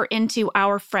dig deeper into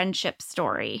our friendship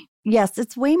story. Yes,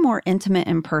 it's way more intimate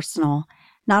and personal.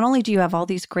 Not only do you have all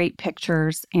these great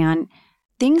pictures and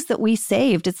things that we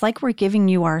saved, it's like we're giving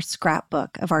you our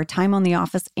scrapbook of our time on the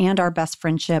office and our best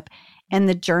friendship and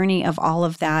the journey of all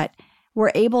of that.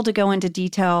 We're able to go into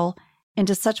detail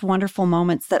into such wonderful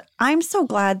moments that I'm so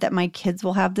glad that my kids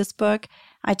will have this book.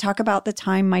 I talk about the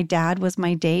time my dad was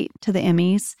my date to the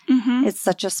Emmys. It's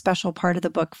such a special part of the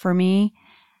book for me.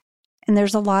 And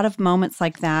there's a lot of moments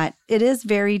like that. It is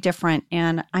very different,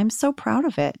 and I'm so proud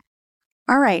of it.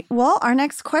 All right. Well, our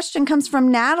next question comes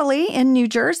from Natalie in New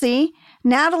Jersey.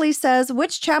 Natalie says,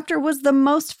 which chapter was the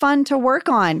most fun to work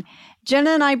on?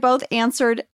 Jenna and I both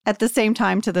answered at the same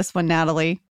time to this one,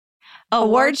 Natalie.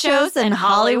 Award shows and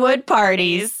Hollywood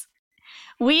parties.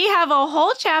 We have a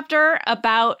whole chapter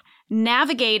about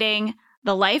navigating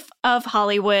the life of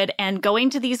Hollywood and going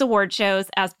to these award shows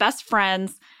as best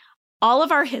friends. All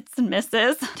of our hits and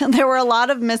misses. There were a lot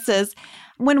of misses.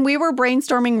 When we were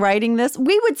brainstorming writing this,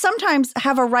 we would sometimes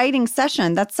have a writing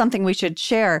session. That's something we should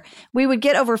share. We would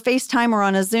get over FaceTime or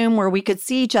on a Zoom where we could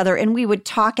see each other and we would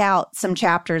talk out some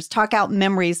chapters, talk out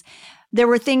memories. There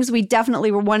were things we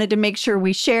definitely wanted to make sure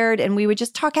we shared, and we would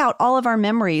just talk out all of our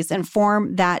memories and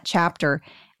form that chapter.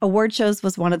 Award shows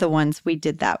was one of the ones we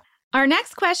did that. Our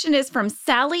next question is from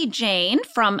Sally Jane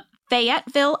from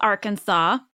Fayetteville,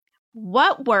 Arkansas.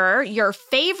 What were your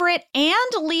favorite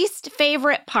and least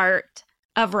favorite part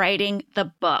of writing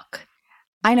the book?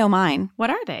 I know mine. What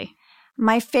are they?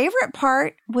 My favorite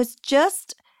part was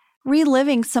just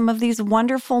reliving some of these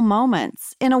wonderful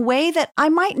moments in a way that I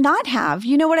might not have.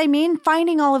 You know what I mean?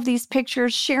 Finding all of these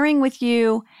pictures, sharing with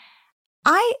you.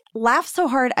 I laughed so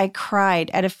hard I cried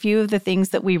at a few of the things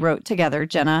that we wrote together,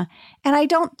 Jenna. And I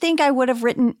don't think I would have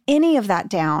written any of that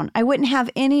down. I wouldn't have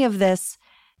any of this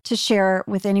to share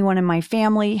with anyone in my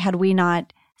family had we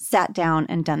not sat down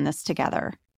and done this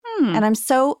together. And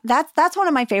that's one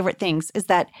of my favorite things is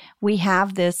that we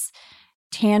have this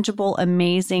tangible,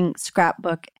 amazing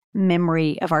scrapbook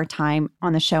memory of our time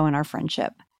on the show and our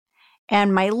friendship.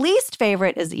 And my least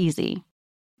favorite is easy.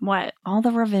 What? All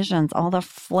the revisions, all the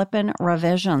flippin'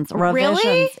 revisions.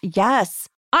 Really? Yes.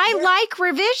 I like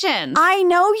revisions. I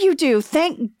know you do.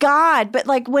 Thank God. But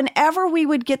like whenever we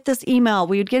would get this email,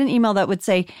 we would get an email that would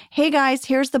say, hey guys,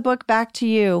 here's the book back to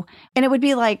you. And it would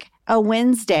be like a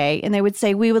Wednesday. And they would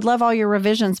say, we would love all your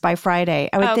revisions by Friday.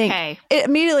 I would think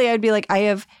immediately I would be like, I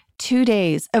have 2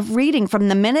 days of reading from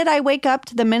the minute I wake up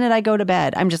to the minute I go to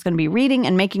bed. I'm just going to be reading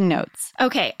and making notes.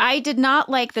 Okay. I did not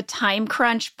like the time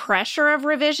crunch pressure of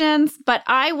revisions, but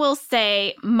I will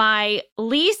say my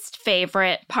least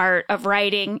favorite part of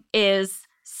writing is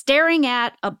staring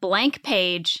at a blank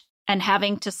page and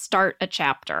having to start a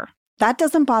chapter. That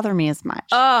doesn't bother me as much.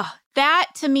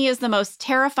 That to me is the most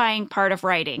terrifying part of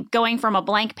writing, going from a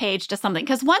blank page to something.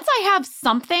 Because once I have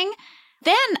something,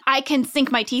 then I can sink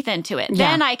my teeth into it. Yeah.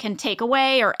 Then I can take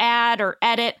away or add or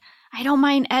edit. I don't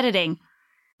mind editing.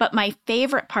 But my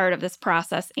favorite part of this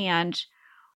process, Ange,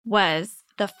 was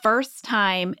the first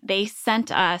time they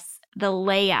sent us the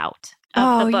layout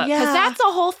of the book. Because that's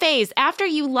a whole phase. After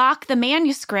you lock the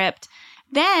manuscript,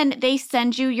 then they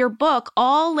send you your book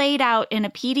all laid out in a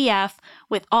PDF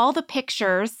with all the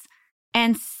pictures.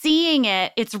 And seeing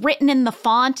it, it's written in the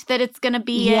font that it's going to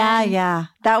be in. Yeah.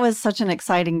 That was such an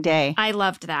exciting day. I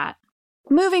loved that.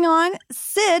 Moving on,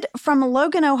 Sid from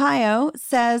Logan, Ohio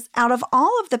says, out of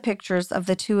all of the pictures of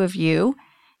the two of you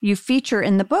feature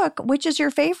in the book, which is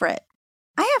your favorite?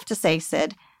 I have to say,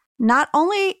 Sid, not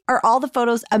only are all the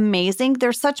photos amazing,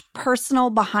 they're such personal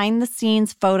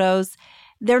behind-the-scenes photos.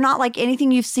 They're not like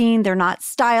anything you've seen. They're not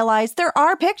stylized. There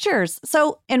are pictures.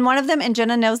 So in one of them, and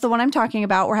Jenna knows the one I'm talking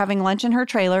about, we're having lunch in her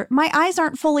trailer. My eyes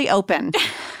aren't fully open.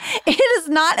 It is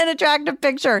not an attractive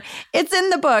picture. It's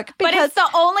in the book. But it's the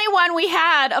only one we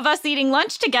had of us eating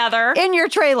lunch together. In your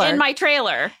trailer. In my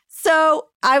trailer. So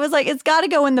I was like, it's got to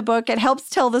go in the book. It helps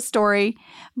tell the story.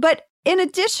 But in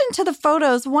addition to the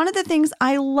photos, one of the things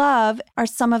I love are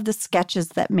some of the sketches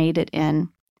that made it in.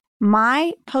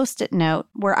 My Post-it note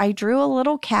where I drew a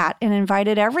little cat and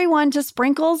invited everyone to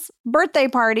Sprinkle's birthday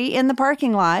party in the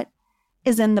parking lot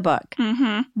is in the book.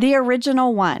 Mm-hmm. The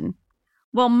original one.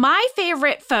 Well, my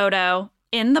favorite photo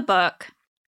in the book,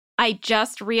 I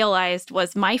just realized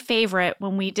was my favorite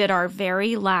when we did our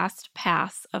very last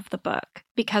pass of the book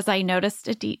because I noticed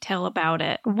a detail about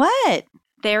it. What?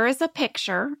 There is a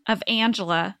picture of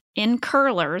Angela in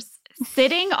curlers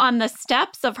sitting on the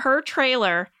steps of her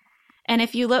trailer. And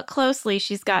if you look closely,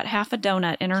 she's got half a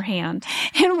donut in her hand.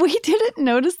 And we didn't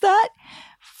notice that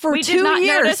for We 2 did not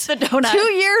years. notice the donut. 2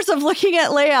 years of looking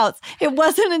at layouts. It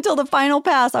wasn't until the final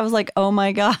pass I was like, oh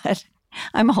my God,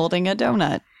 I'm holding a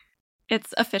donut.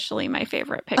 It's officially my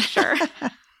favorite picture.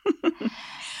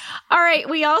 All right.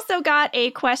 We also got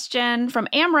a question from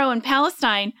Amro in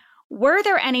Palestine. Were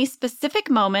there any specific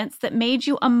moments that made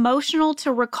you emotional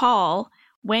to recall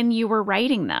when you were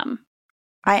writing them?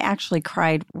 I actually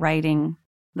cried writing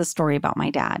the story about my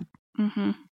dad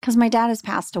Mm-hmm. because my dad has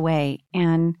passed away,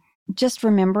 and just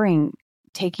remembering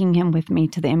taking him with me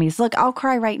to the Emmys. Look, I'll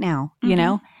cry right now, you Mhm.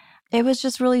 know? It was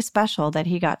just really special that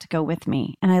he got to go with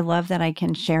me, and I love that I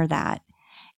can share that.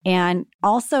 And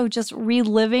also just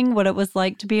reliving what it was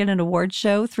like to be in an award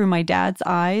show through my dad's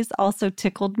eyes also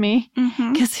tickled me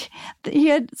Mm-hmm. because he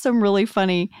had some really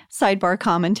funny sidebar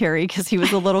commentary because he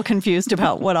was a little confused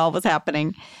about what all was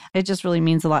happening. It just really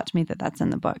means a lot to me that that's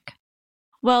in the book.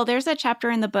 Well, there's a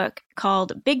chapter in the book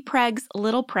called Big Pregs,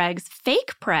 Little Pregs,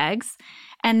 Fake Pregs.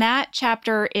 And that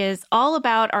chapter is all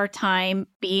about our time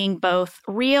being both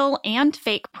real and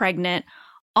fake pregnant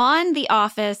on The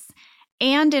Office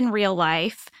and in real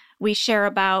life. We share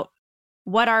about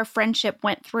what our friendship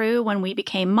went through when we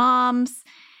became moms.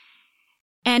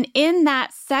 And in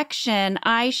that section,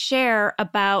 I share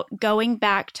about going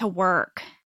back to work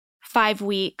 5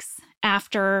 weeks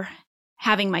after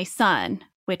having my son,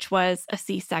 which was a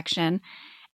C-section.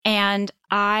 And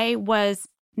I was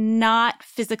not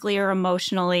physically or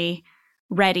emotionally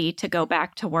ready to go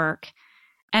back to work.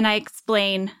 And I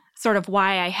explain sort of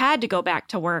why I had to go back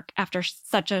to work after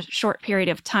such a short period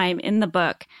of time in the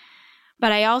book.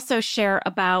 But I also share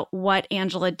about what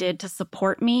Angela did to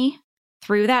support me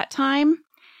through that time.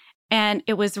 And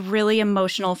it was really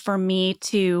emotional for me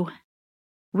to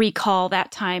recall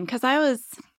that time because I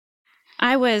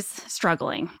was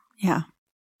struggling. Yeah.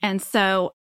 And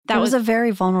so that It was a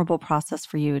very vulnerable process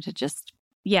for you to just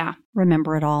yeah.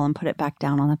 remember it all and put it back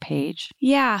down on the page.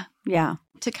 Yeah. Yeah.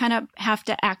 To kind of have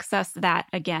to access that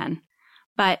again.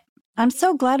 But I'm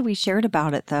so glad we shared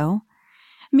about it, though.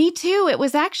 me too. It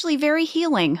was actually very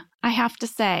healing, I have to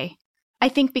say. I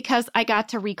think because I got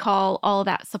to recall all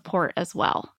that support as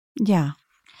well. Yeah.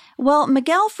 Well,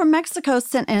 Miguel from Mexico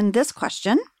sent in this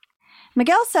question.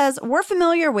 Miguel says, we're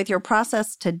familiar with your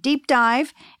process to deep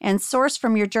dive and source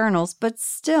from your journals, but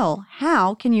still,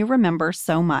 how can you remember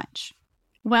so much?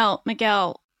 Well,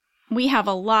 Miguel, we have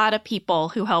a lot of people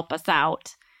who help us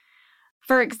out.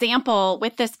 For example,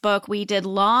 with this book, we did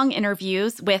long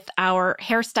interviews with our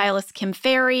hairstylist, Kim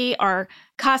Ferry, our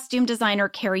costume designer,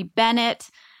 Carrie Bennett.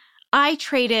 I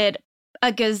traded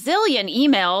a gazillion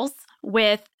emails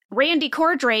with Randy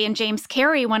Cordray and James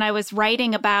Carey when I was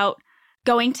writing about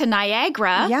going to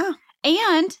Niagara. Yeah.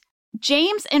 And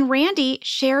James and Randy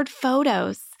shared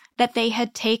photos that they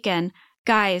had taken.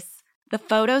 Guys, the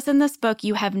photos in this book,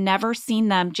 you have never seen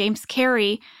them. James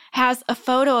Carey has a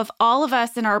photo of all of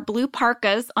us in our blue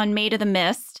parkas on Maid of the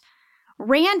Mist.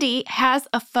 Randy has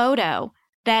a photo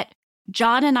that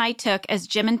John and I took as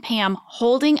Jim and Pam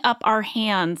holding up our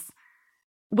hands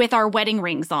with our wedding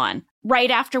rings on, right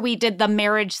after we did the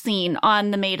marriage scene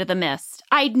on the Maid of the Mist.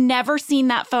 I'd never seen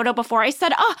that photo before. I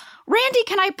said, Randy,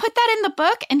 can I put that in the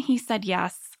book? And he said,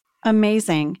 yes.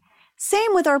 Amazing.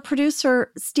 Same with our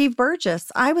producer, Steve Burgess.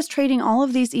 I was trading all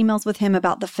of these emails with him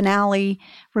about the finale,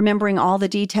 remembering all the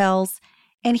details.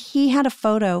 And he had a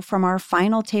photo from our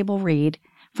final table read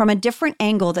from a different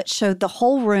angle that showed the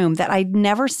whole room that I'd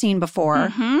never seen before.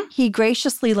 Mm-hmm. He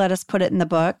graciously let us put it in the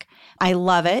book. I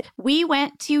love it. We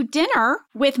went to dinner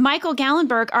with Michael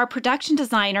Gallenberg, our production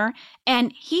designer,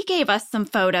 and he gave us some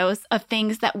photos of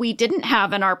things that we didn't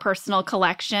have in our personal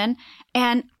collection.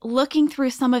 And looking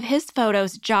through some of his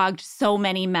photos jogged so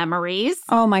many memories.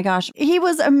 Oh my gosh. He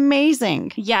was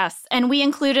amazing. Yes, and we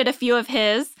included a few of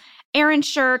his. Aaron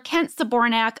Schur, Kent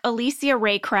Sabornak, Alicia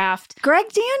Raycraft. Greg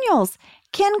Daniels,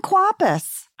 Ken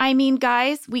Quapis. I mean,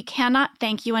 guys, we cannot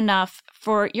thank you enough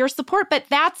for your support, but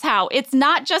that's how. It's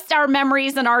not just our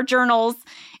memories and our journals.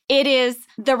 It is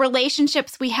the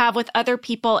relationships we have with other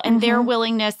people and their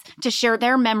willingness to share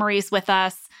their memories with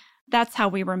us. That's how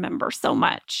we remember so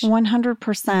much.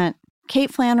 100%.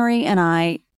 Kate Flannery and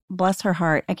I bless her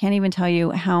heart, I can't even tell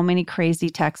you how many crazy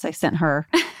texts I sent her.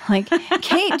 Like,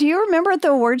 Kate, do you remember at the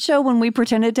award show when we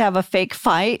pretended to have a fake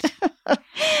fight?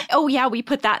 Oh, yeah, we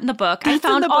put that in the book. I That's in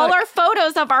found the all book. our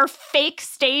photos of our fake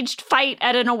staged fight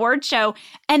at an award show.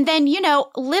 And then,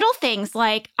 little things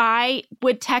like I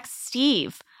would text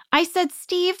Steve. I said,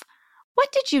 Steve,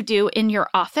 what did you do in your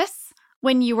office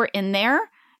when you were in there?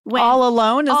 All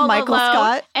alone as All Michael alone.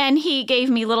 Scott. And he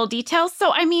gave me little details.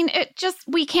 So, I mean,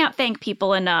 we can't thank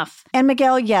people enough. And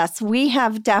Miguel, yes, we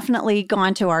have definitely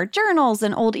gone to our journals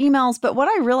and old emails. But what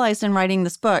I realized in writing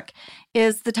this book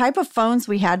is the type of phones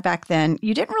we had back then,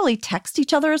 you didn't really text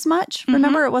each other as much.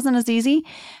 Remember, it wasn't as easy.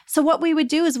 So what we would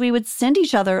do is we would send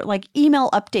each other like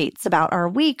email updates about our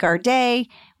week, our day.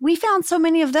 We found so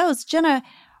many of those. Jenna,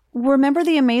 remember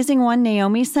the amazing one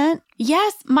Naomi sent?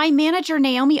 Yes, my manager,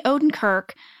 Naomi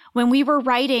Odenkirk, when we were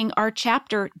writing our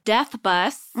chapter, Death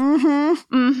Bus,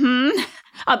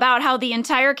 about how the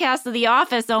entire cast of The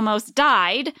Office almost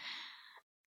died,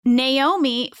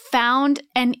 Naomi found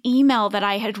an email that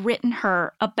I had written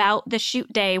her about the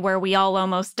shoot day where we all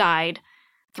almost died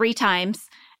 3 times.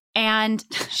 And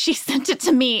she sent it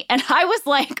to me. And I was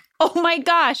like, oh my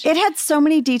gosh. It had so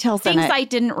many details in Things it. I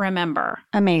didn't remember.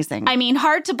 Amazing. I mean,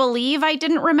 hard to believe I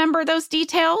didn't remember those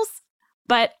details,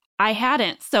 but I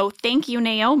hadn't. So thank you,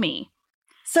 Naomi.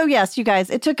 So yes, you guys,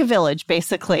 it took a village,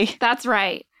 basically. That's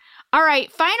right. All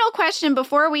right, final question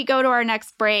before we go to our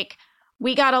next break.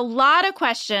 We got a lot of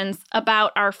questions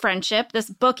about our friendship. This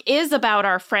book is about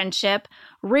our friendship.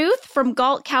 Ruth from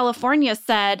Galt, California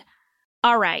said,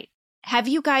 all right, have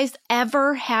you guys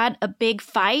ever had a big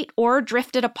fight or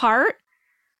drifted apart?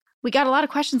 We got a lot of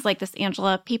questions like this,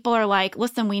 Angela. People are like,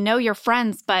 listen, we know you're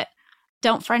friends, but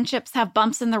don't friendships have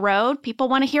bumps in the road? People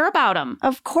want to hear about them.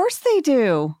 Of course they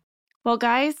do. Well,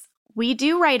 guys, we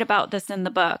do write about this in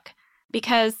the book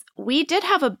because we did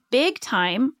have a big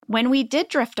time when we did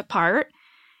drift apart.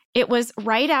 It was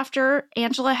right after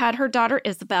Angela had her daughter,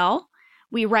 Isabel.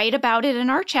 We write about it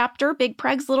in our chapter, Big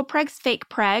Pregs, Little Pregs, Fake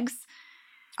Pregs.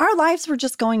 Our lives were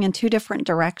just going in 2 different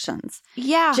directions.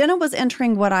 Yeah. Jenna was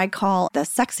entering what I call the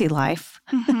sexy life,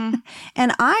 Mm-hmm.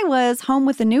 and I was home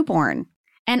with a newborn.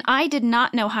 And I did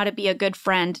not know how to be a good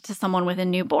friend to someone with a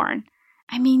newborn.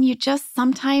 I mean, you just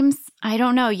sometimes, I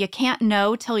don't know, you can't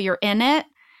know till you're in it.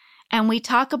 And we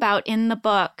talk about in the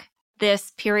book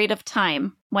this period of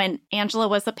time when Angela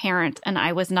was a parent and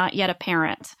I was not yet a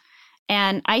parent.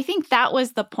 And I think that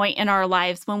was the point in our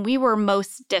lives when we were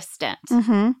most distant.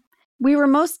 Mm-hmm. We were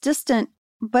most distant,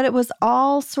 but it was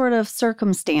all sort of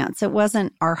circumstance. It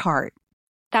wasn't our heart,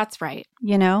 That's right.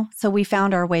 you know? So we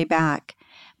found our way back.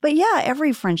 But yeah,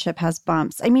 every friendship has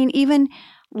bumps. I mean, even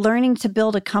learning to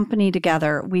build a company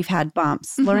together, we've had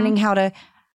bumps. Mhm. Learning how to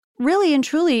really and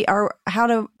truly how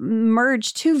to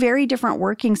merge 2 very different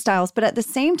working styles. But at the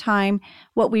same time,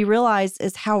 what we realize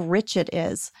is how rich it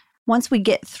is. Once we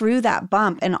get through that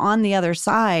bump and on the other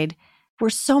side, we're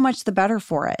so much the better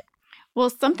for it. Well,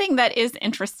 something that is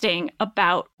interesting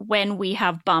about when we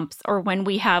have bumps or when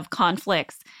we have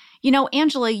conflicts, you know,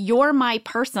 Angela, you're my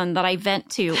person that I vent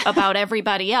to about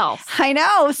everybody else. I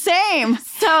know, same.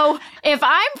 So if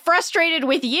I'm frustrated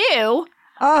with you,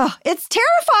 Oh, it's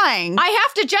terrifying. I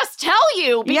have to just tell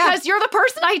you because you're the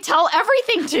person I tell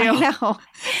everything to. I know.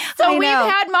 So I we've know.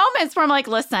 had moments where I'm like,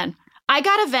 listen, I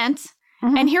got to vent.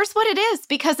 Mhm. And here's what it is,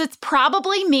 because it's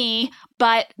probably me,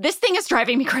 but this thing is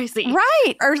driving me crazy.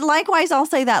 Right. Or likewise, I'll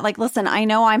say that, like, listen, I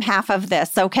know I'm half of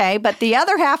this, okay? But the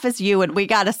other half is you, and we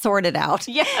got to sort it out.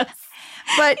 Yes.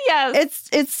 But Yes.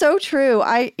 it's so true.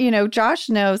 Josh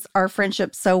knows our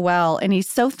friendship so well, and he's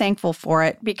so thankful for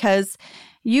it because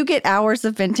you get hours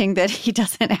of venting that he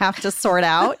doesn't have to sort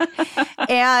out.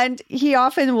 And he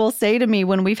often will say to me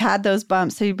when we've had those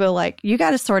bumps, he'd be like, you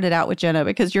got to sort it out with Jenna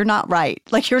because you're not right.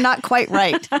 Like, you're not quite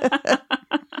right.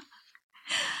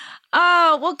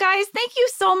 Oh, well, guys, thank you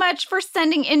so much for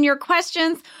sending in your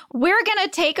questions. We're going to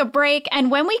take a break. And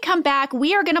when we come back,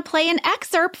 we are going to play an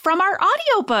excerpt from our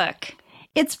audiobook.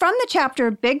 It's from the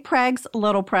chapter Big Pregs,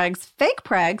 Little Pregs, Fake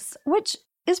Pregs, which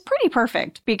is pretty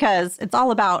perfect because it's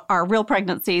all about our real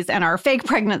pregnancies and our fake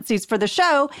pregnancies for the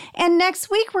show. And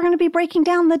next week, we're going to be breaking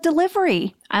down the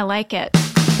delivery. I like it.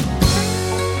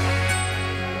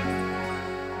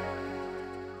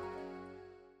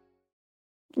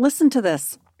 Listen to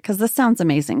this, because this sounds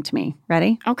amazing to me.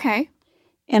 Ready? Okay.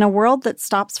 In a world that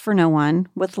stops for no one,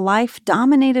 with life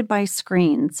dominated by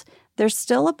screens, there's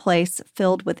still a place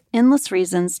filled with endless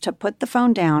reasons to put the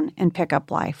phone down and pick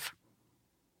up life.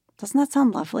 Doesn't that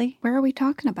sound lovely? Where are we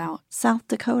talking about? South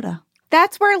Dakota.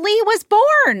 That's where Lee was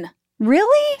born.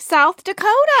 Really? South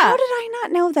Dakota. How did I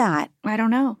not know that? I don't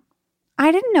know.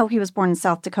 I didn't know he was born in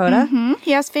South Dakota.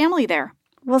 He has family there.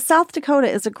 Well, South Dakota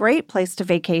is a great place to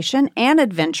vacation and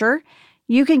adventure.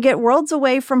 You can get worlds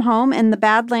away from home in the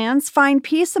Badlands, find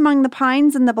peace among the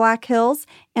pines in the Black Hills,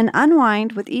 and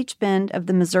unwind with each bend of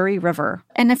the Missouri River.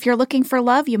 And if you're looking for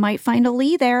love, you might find a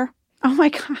Lee there. Oh my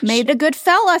gosh. Made a good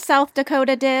fella, South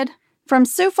Dakota did. From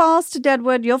Sioux Falls to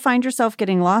Deadwood, you'll find yourself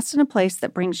getting lost in a place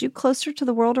that brings you closer to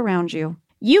the world around you.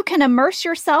 You can immerse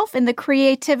yourself in the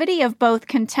creativity of both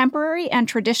contemporary and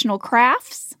traditional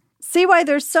crafts. See why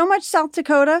there's so much South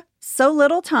Dakota, so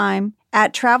little time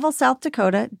at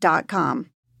travelsouthdakota.com.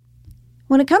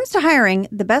 When it comes to hiring,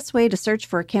 the best way to search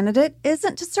for a candidate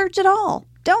isn't to search at all.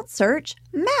 Don't search,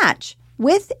 match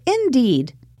with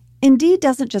Indeed. Indeed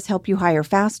doesn't just help you hire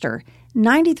faster.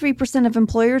 93% of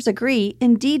employers agree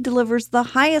Indeed delivers the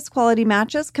highest quality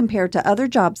matches compared to other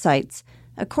job sites,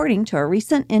 according to a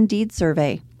recent Indeed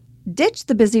survey. Ditch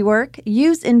the busy work.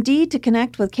 Use Indeed to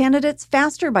connect with candidates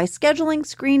faster by scheduling,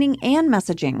 screening, and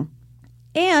messaging.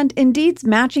 And Indeed's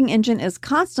matching engine is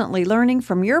constantly learning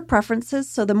from your preferences,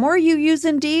 so the more you use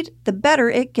Indeed, the better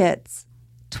it gets.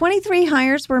 23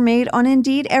 hires were made on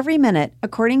Indeed every minute,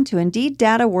 according to Indeed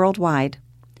data worldwide.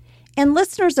 And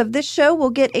listeners of this show will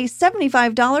get a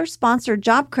 $75 sponsored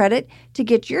job credit to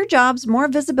get your jobs more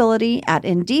visibility at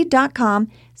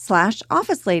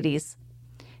Indeed.com/OfficeLadies.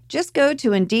 Just go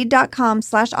to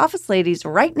Indeed.com/OfficeLadies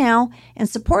right now and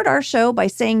support our show by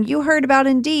saying you heard about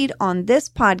Indeed on this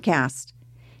podcast.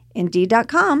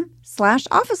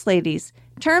 Indeed.com/OfficeLadies.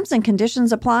 Terms and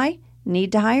conditions apply.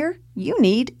 Need to hire? You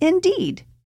need Indeed.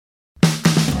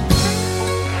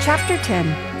 Chapter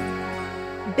 10.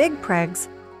 Big Pregs,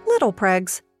 Little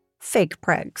Pregs, Fake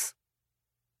Pregs.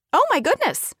 Oh my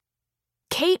goodness.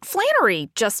 Kate Flannery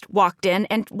just walked in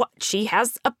and she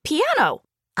has a piano.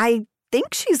 I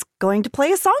think she's going to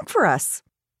play a song for us.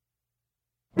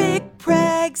 Big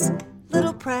Pregs,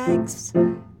 Little Pregs,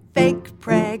 Fake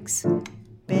Pregs,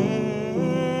 babies.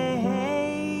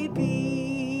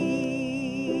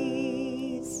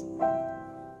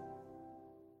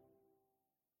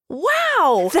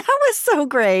 Wow! That was so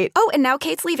great. Oh, and now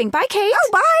Kate's leaving. Bye, Kate. Oh,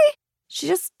 bye. She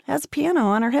just has a piano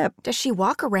on her hip. Does she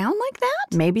walk around like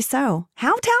that? Maybe so.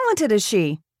 How talented is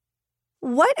she?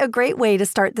 What a great way to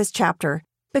start this chapter,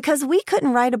 because we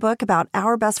couldn't write a book about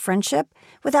our best friendship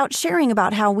without sharing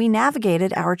about how we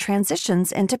navigated our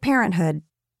transitions into parenthood.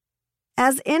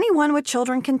 As anyone with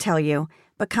children can tell you,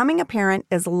 becoming a parent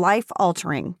is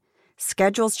life-altering.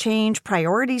 Schedules change,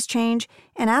 priorities change,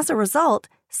 and as a result,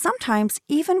 sometimes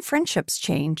even friendships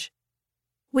change.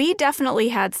 We definitely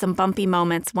had some bumpy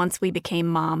moments once we became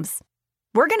moms.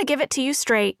 We're going to give it to you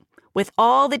straight, with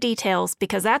all the details,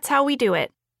 because that's how we do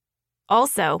it.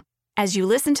 Also, as you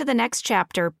listen to the next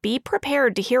chapter, be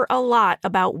prepared to hear a lot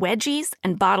about wedgies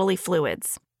and bodily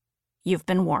fluids. You've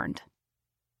been warned.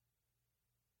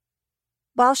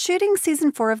 While shooting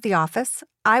season 4 of The Office,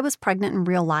 I was pregnant in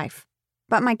real life,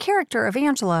 but my character of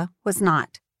Angela was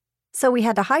not. So we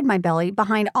had to hide my belly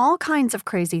behind all kinds of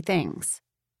crazy things.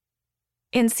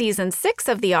 In season 6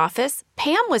 of The Office,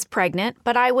 Pam was pregnant,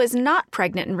 but I was not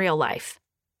pregnant in real life.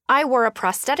 I wore a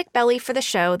prosthetic belly for the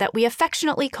show that we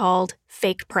affectionately called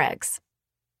Fake Pregs.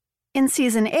 In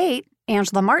season 8,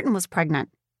 Angela Martin was pregnant,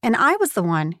 and I was the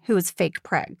one who was fake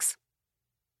pregs.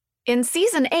 In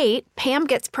season 8, Pam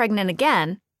gets pregnant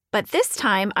again, but this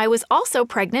time I was also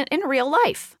pregnant in real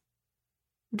life.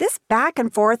 This back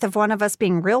and forth of one of us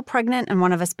being real pregnant and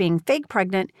one of us being fake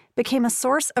pregnant became a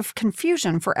source of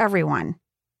confusion for everyone.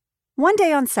 One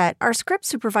day on set, our script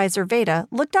supervisor, Veda,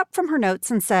 looked up from her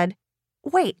notes and said,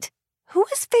 "Wait, who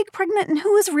is fake pregnant and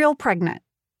who is real pregnant?"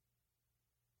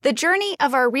 The journey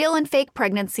of our real and fake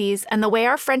pregnancies and the way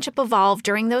our friendship evolved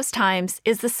during those times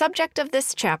is the subject of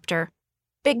this chapter.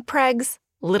 Big pregs,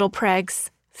 little pregs,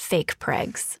 fake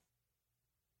pregs.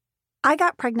 I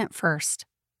got pregnant first.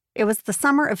 It was the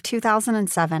summer of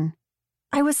 2007.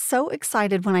 I was so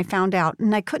excited when I found out,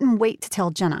 and I couldn't wait to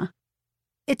tell Jenna.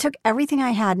 It took everything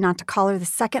I had not to call her the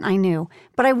second I knew,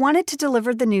 but I wanted to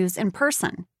deliver the news in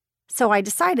person. So I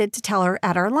decided to tell her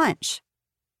at our lunch.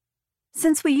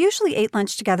 Since we usually ate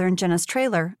lunch together in Jenna's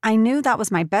trailer, I knew that was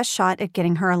my best shot at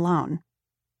getting her alone.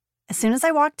 As soon as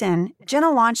I walked in, Jenna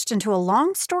launched into a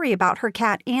long story about her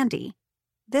cat, Andy.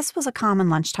 This was a common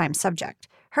lunchtime subject.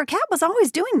 Her cat was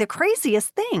always doing the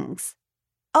craziest things.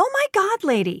 "Oh my God,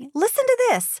 lady, listen to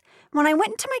this. When I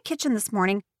went into my kitchen this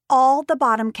morning, all the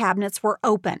bottom cabinets were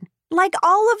open. Like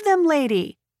all of them,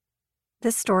 lady."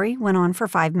 This story went on for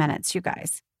 5 minutes, you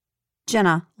guys.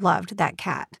 Jenna loved that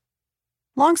cat.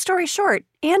 Long story short,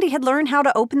 Andy had learned how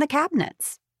to open the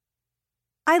cabinets.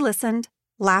 I listened,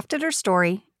 laughed at her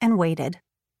story, and waited.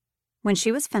 When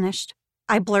she was finished,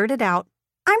 I blurted out,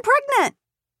 "I'm pregnant!"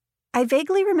 I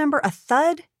vaguely remember a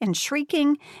thud and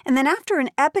shrieking, and then after an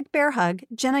epic bear hug,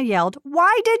 Jenna yelled,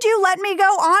 "Why did you let me go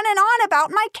on and on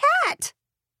about my cat?"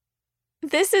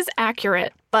 This is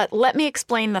accurate, but let me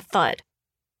explain the thud.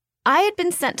 I had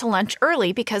been sent to lunch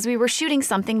early because we were shooting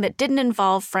something that didn't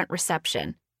involve front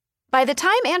reception. By the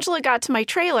time Angela got to my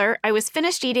trailer, I was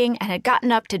finished eating and had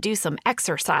gotten up to do some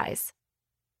exercise.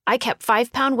 I kept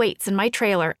 5-pound weights in my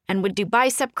trailer and would do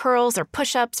bicep curls or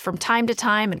push-ups from time to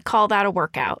time and call that a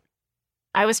workout.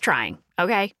 I was trying,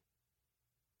 okay?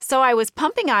 So I was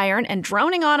pumping iron and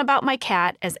droning on about my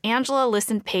cat as Angela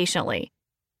listened patiently.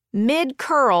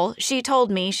 Mid-curl, she told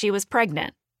me she was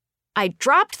pregnant. I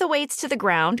dropped the weights to the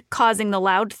ground, causing the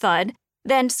loud thud,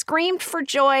 then screamed for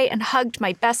joy and hugged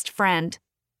my best friend.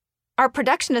 Our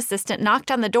production assistant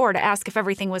knocked on the door to ask if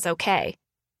everything was okay.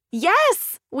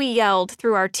 "Yes!" we yelled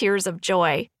through our tears of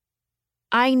joy.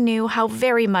 I knew how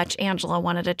very much Angela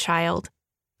wanted a child.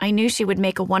 I knew she would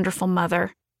make a wonderful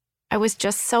mother. I was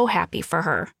just so happy for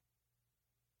her.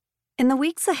 In the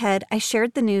weeks ahead, I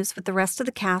shared the news with the rest of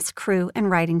the cast, crew, and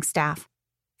writing staff.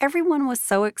 Everyone was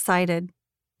so excited.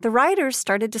 The writers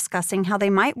started discussing how they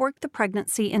might work the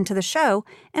pregnancy into the show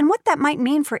and what that might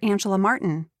mean for Angela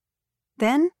Martin.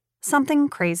 Then, something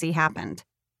crazy happened.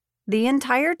 The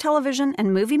entire television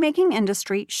and movie-making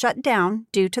industry shut down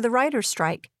due to the writers'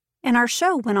 strike, and our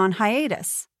show went on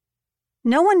hiatus.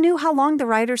 No one knew how long the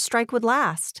writers' strike would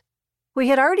last. We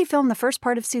had already filmed the first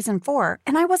part of season 4,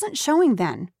 and I wasn't showing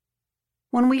then.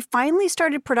 When we finally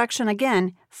started production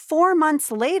again, 4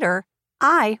 months later,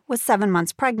 I was 7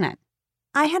 months pregnant.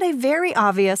 I had a very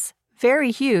obvious,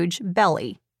 very huge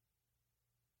belly.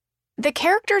 The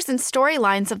characters and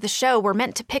storylines of the show were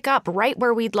meant to pick up right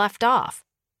where we'd left off.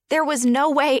 There was no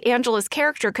way Angela's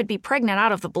character could be pregnant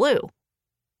out of the blue.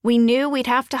 We knew we'd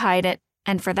have to hide it,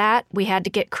 and for that, we had to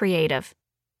get creative.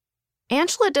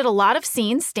 Angela did a lot of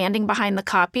scenes standing behind the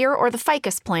copier or the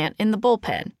ficus plant in the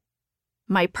bullpen.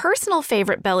 My personal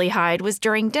favorite belly hide was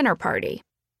during dinner party.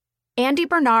 Andy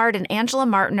Bernard and Angela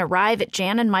Martin arrive at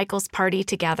Jan and Michael's party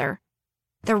together.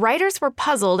 The writers were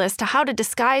puzzled as to how to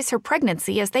disguise her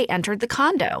pregnancy as they entered the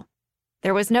condo.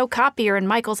 There was no copier in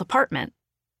Michael's apartment.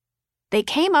 They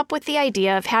came up with the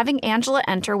idea of having Angela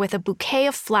enter with a bouquet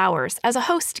of flowers as a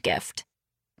host gift.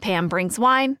 Pam brings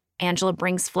wine, Angela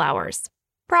brings flowers.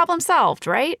 Problem solved,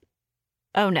 right?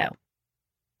 Oh no.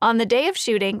 On the day of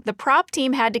shooting, the prop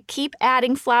team had to keep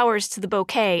adding flowers to the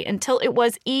bouquet until it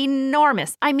was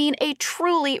enormous. I mean, a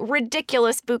truly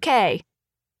ridiculous bouquet.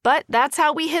 But that's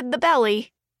how we hid the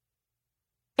belly.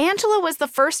 Angela was the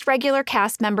first regular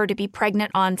cast member to be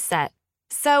pregnant on set,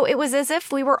 so it was as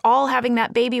if we were all having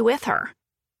that baby with her.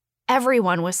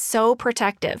 Everyone was so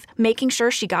protective, making sure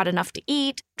she got enough to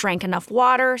eat, drank enough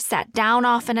water, sat down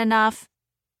often enough.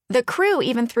 The crew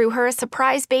even threw her a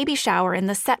surprise baby shower in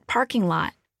the set parking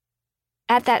lot.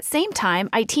 At that same time,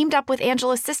 I teamed up with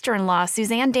Angela's sister-in-law,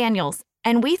 Suzanne Daniels,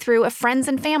 and we threw a friends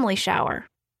and family shower.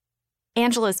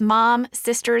 Angela's mom,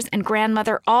 sisters, and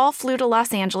grandmother all flew to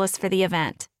Los Angeles for the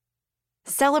event.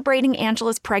 Celebrating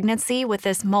Angela's pregnancy with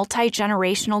this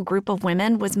multi-generational group of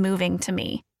women was moving to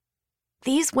me.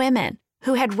 These women,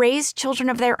 who had raised children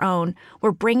of their own,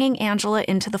 were bringing Angela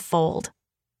into the fold.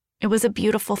 It was a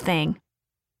beautiful thing.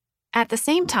 At the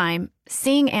same time,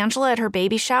 seeing Angela at her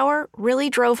baby shower really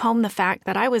drove home the fact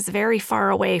that I was very far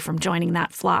away from joining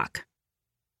that flock.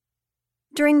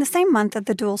 During the same month of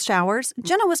the dual showers,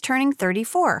 Jenna was turning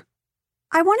 34.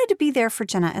 I wanted to be there for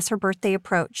Jenna as her birthday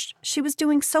approached. She was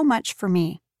doing so much for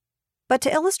me. But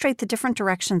to illustrate the different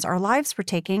directions our lives were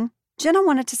taking, Jenna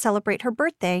wanted to celebrate her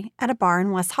birthday at a bar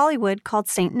in West Hollywood called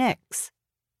St. Nick's.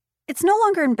 It's no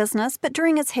longer in business, but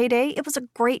during its heyday, it was a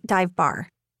great dive bar.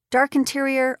 Dark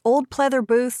interior, old pleather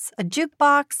booths, a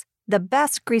jukebox, the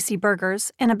best greasy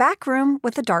burgers, and a back room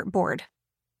with a dartboard.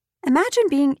 Imagine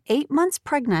being 8 months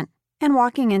pregnant and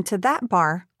walking into that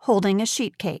bar holding a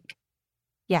sheet cake.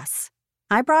 Yes,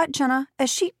 I brought Jenna a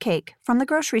sheet cake from the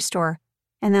grocery store,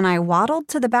 and then I waddled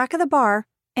to the back of the bar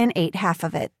and ate half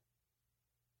of it.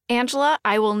 Angela,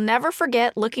 I will never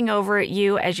forget looking over at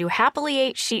you as you happily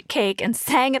ate sheet cake and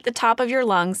sang at the top of your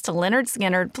lungs to Lynyrd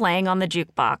Skynyrd playing on the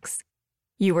jukebox.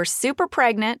 You were super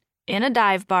pregnant, in a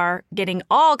dive bar, getting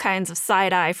all kinds of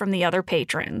side-eye from the other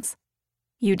patrons.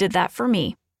 You did that for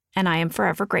me, and I am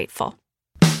forever grateful.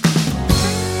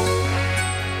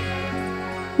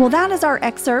 Well, that is our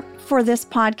excerpt for this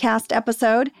podcast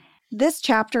episode. This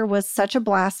chapter was such a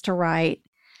blast to write,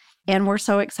 and we're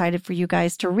so excited for you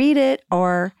guys to read it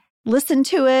or listen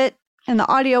to it in the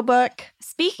audiobook.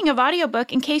 Speaking of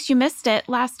audiobook, in case you missed it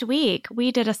last week,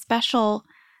 we did a special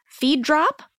feed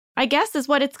drop I guess is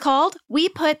what it's called. We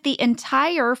put the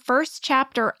entire first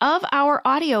chapter of our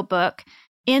audiobook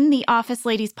in the Office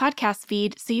Ladies podcast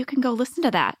feed, so you can go listen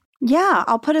to that. Yeah,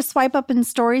 I'll put a swipe up in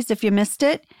stories if you missed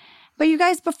it. But you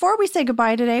guys, before we say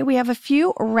goodbye today, we have a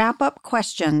few wrap-up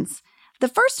questions. The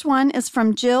first one is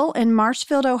from Jill in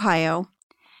Marshfield, Ohio.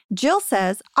 Jill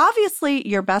says, obviously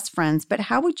you're best friends, but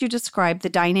how would you describe the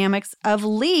dynamics of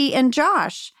Lee and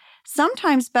Josh?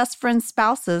 Sometimes best friends'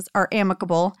 spouses are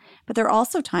amicable, but there are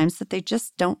also times that they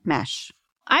just don't mesh.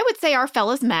 I would say our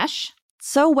fellas mesh.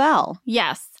 So well.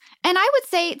 Yes. And I would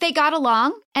say they got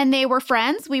along and they were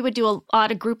friends. We would do a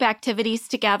lot of group activities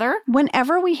together.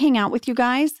 Whenever we hang out with you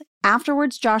guys,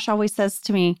 afterwards, Josh always says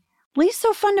to me, Lee's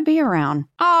so fun to be around.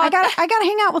 Oh, I gotta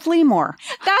hang out with Lee more.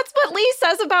 That's what Lee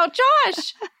says about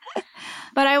Josh.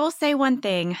 But I will say one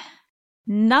thing.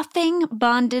 Nothing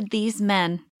bonded these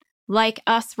men like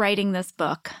us writing this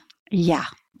book. Yeah.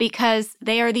 Because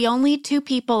they are the only two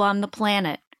people on the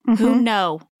planet who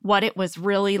know what it was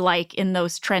really like in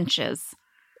those trenches.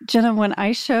 Jenna, when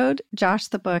I showed Josh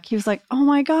the book, he was like, oh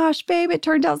my gosh, babe, it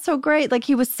turned out so great. Like,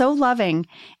 he was so loving.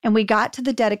 And we got to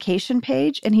the dedication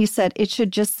page and he said, it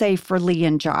should just say for Lee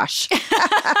and Josh.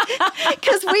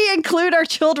 Because we include our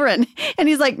children. And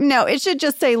he's like, no, it should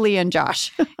just say Lee and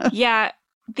Josh. Yeah.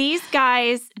 These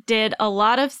guys did a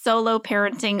lot of solo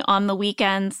parenting on the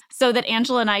weekends so that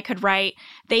Angela and I could write.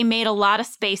 They made a lot of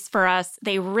space for us.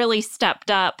 They really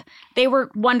stepped up. They were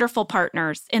wonderful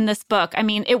partners in this book. I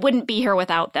mean, it wouldn't be here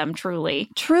without them, truly.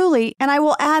 Truly. And I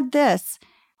will add this.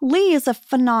 Lee is a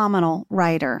phenomenal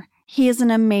writer. He is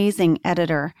an amazing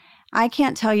editor. I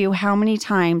can't tell you how many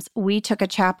times we took a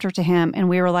chapter to him and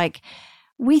we were like,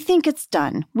 we think it's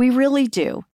done. We really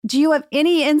do. Do you have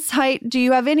any insight? Do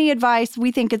you have any advice?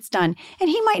 We think it's done. And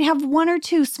he might have one or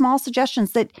two small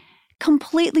suggestions that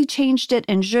completely changed it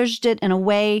and zhuzhed it in a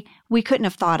way we couldn't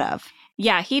have thought of.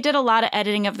 Yeah, he did a lot of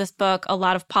editing of this book, a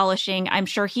lot of polishing. I'm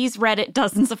sure he's read it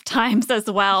dozens of times as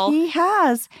well. He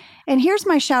has. And here's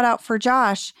my shout out for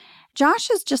Josh. Josh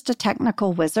is just a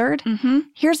technical wizard.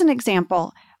 Here's an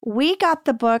example. We got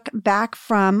the book back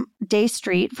from Day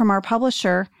Street, from our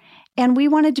publisher, and we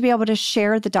wanted to be able to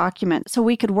share the document so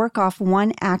we could work off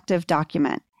one active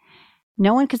document.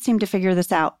 No one could seem to figure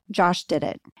this out. Josh did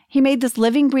it. He made this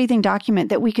living, breathing document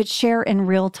that we could share in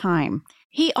real time.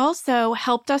 He also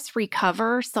helped us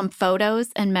recover some photos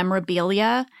and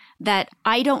memorabilia that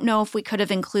I don't know if we could have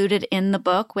included in the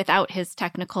book without his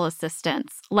technical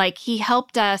assistance. Like, he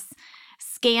helped us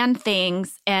scan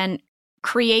things and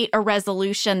create a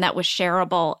resolution that was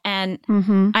shareable. And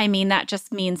I mean, that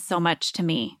just means so much to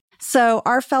me. So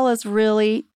our fellas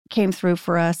really came through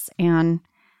for us, and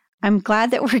I'm glad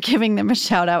that we're giving them a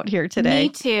shout out here today. Me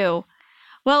too.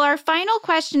 Well, our final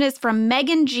question is from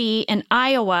Megan G. in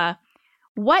Iowa.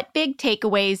 What big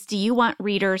takeaways do you want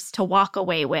readers to walk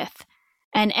away with?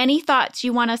 And any thoughts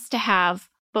you want us to have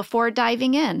before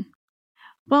diving in?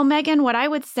 Well, Megan, what I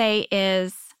would say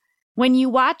is when you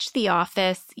watch The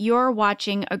Office, you're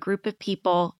watching a group of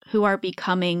people who are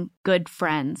becoming good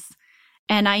friends.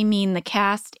 And I mean the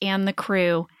cast and the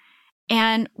crew.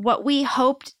 And what we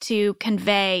hoped to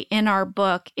convey in our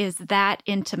book is that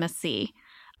intimacy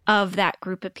of that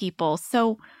group of people.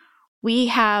 So we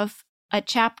have a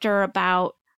chapter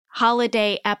about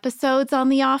holiday episodes on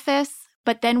The Office,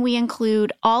 but then we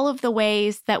include all of the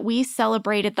ways that we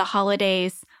celebrated the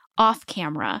holidays off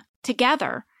camera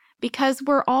together because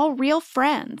we're all real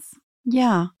friends.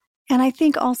 Yeah. And I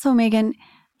think also, Megan,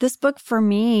 this book for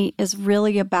me is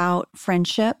really about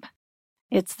friendship.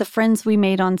 It's the friends we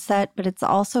made on set, but it's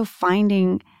also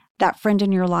finding that friend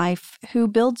in your life who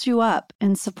builds you up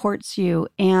and supports you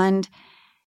and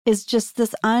is just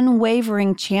this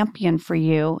unwavering champion for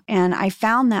you. And I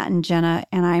found that in Jenna,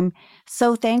 and I'm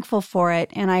so thankful for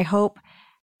it. And I hope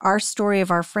our story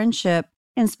of our friendship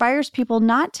inspires people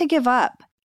not to give up,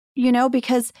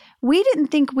 because we didn't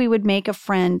think we would make a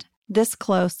friend this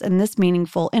close and this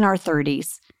meaningful in our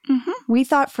 30s. We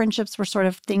thought friendships were sort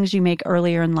of things you make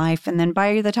earlier in life. And then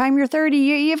by the time you're 30,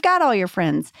 you've got all your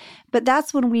friends. But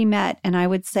that's when we met. And I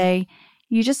would say,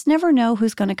 you just never know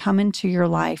who's going to come into your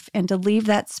life, and to leave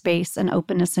that space and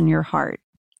openness in your heart.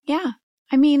 Yeah.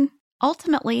 I mean,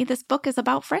 ultimately, this book is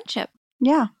about friendship.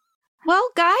 Yeah. Well,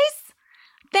 guys,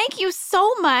 thank you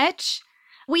so much.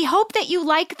 We hope that you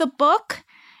like the book.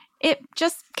 It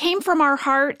just came from our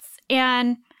hearts,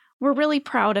 and we're really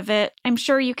proud of it. I'm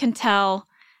sure you can tell.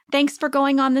 Thanks for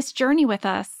going on this journey with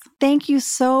us. Thank you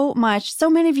so much. So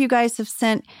many of you guys have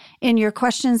sent in your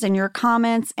questions and your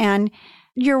comments, and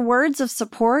your words of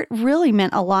support really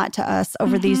meant a lot to us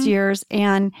over these years,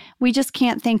 and we just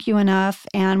can't thank you enough.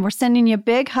 And we're sending you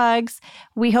big hugs.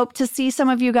 We hope to see some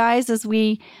of you guys as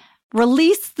we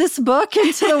release this book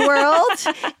into the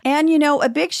world. And, a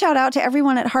big shout out to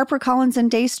everyone at HarperCollins and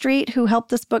Day Street who helped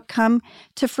this book come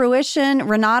to fruition.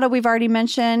 Renata, we've already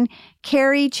mentioned,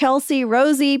 Carrie, Chelsea,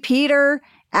 Rosie, Peter,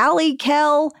 Allie,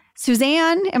 Kel,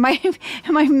 Suzanne. Am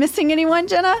I missing anyone,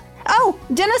 Jenna? Oh,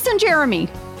 Dennis and Jeremy.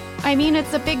 I mean,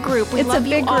 it's a big group. We love a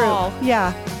big you all. group.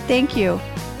 Yeah. Thank you.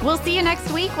 We'll see you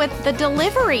next week with The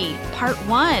Delivery, Part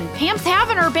 1. Pam's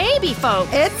having her baby, folks.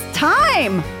 It's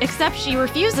time. Except she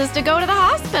refuses to go to the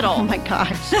hospital. Oh, my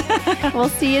gosh. We'll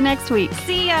see you next week.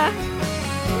 See ya.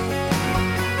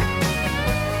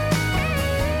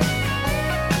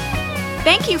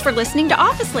 Thank you for listening to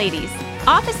Office Ladies.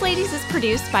 Office Ladies is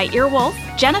produced by Earwolf,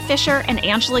 Jenna Fisher, and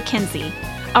Angela Kinsey.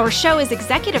 Our show is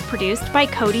executive produced by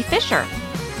Cody Fisher.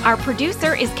 Our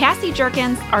producer is Cassie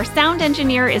Jerkins, our sound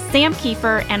engineer is Sam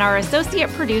Kiefer, and our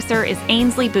associate producer is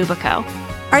Ainsley Bubico.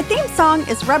 Our theme song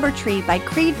is Rubber Tree by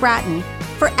Creed Bratton.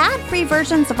 For ad-free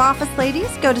versions of Office Ladies,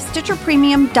 go to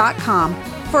StitcherPremium.com.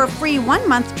 For a free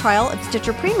 1-month trial of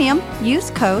Stitcher Premium,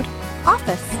 use code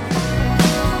OFFICE.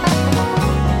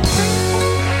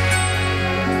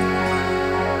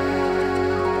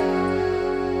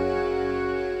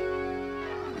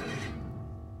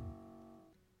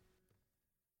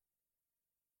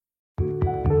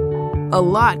 A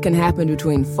lot can happen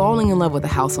between falling in love with a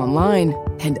house online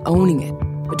and owning it,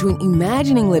 between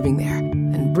imagining living there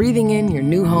and breathing in your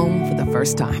new home for the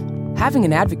first time. Having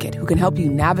an advocate who can help you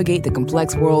navigate the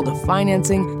complex world of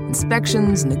financing,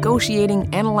 inspections, negotiating,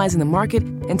 analyzing the market,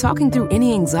 and talking through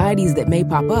any anxieties that may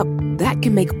pop up, that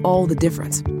can make all the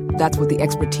difference. That's what the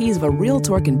expertise of a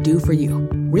Realtor can do for you.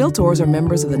 Realtors are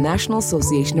members of the National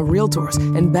Association of Realtors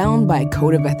and bound by a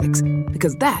code of ethics,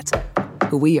 because that's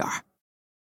who we are.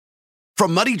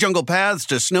 From muddy jungle paths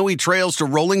to snowy trails to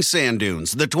rolling sand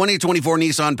dunes, the 2024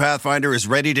 Nissan Pathfinder is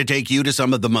ready to take you to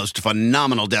some of the most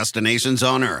phenomenal destinations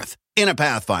on Earth. In a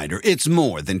Pathfinder, it's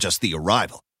more than just the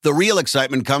arrival. The real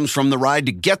excitement comes from the ride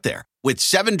to get there. With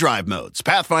 7 drive modes,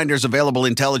 Pathfinder's available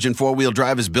intelligent 4-wheel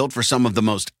drive is built for some of the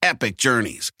most epic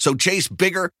journeys. So chase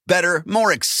bigger, better,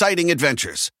 more exciting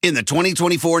adventures in the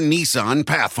 2024 Nissan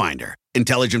Pathfinder.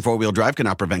 Intelligent 4-wheel drive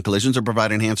cannot prevent collisions or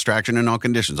provide enhanced traction in all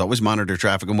conditions. Always monitor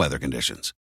traffic and weather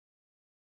conditions.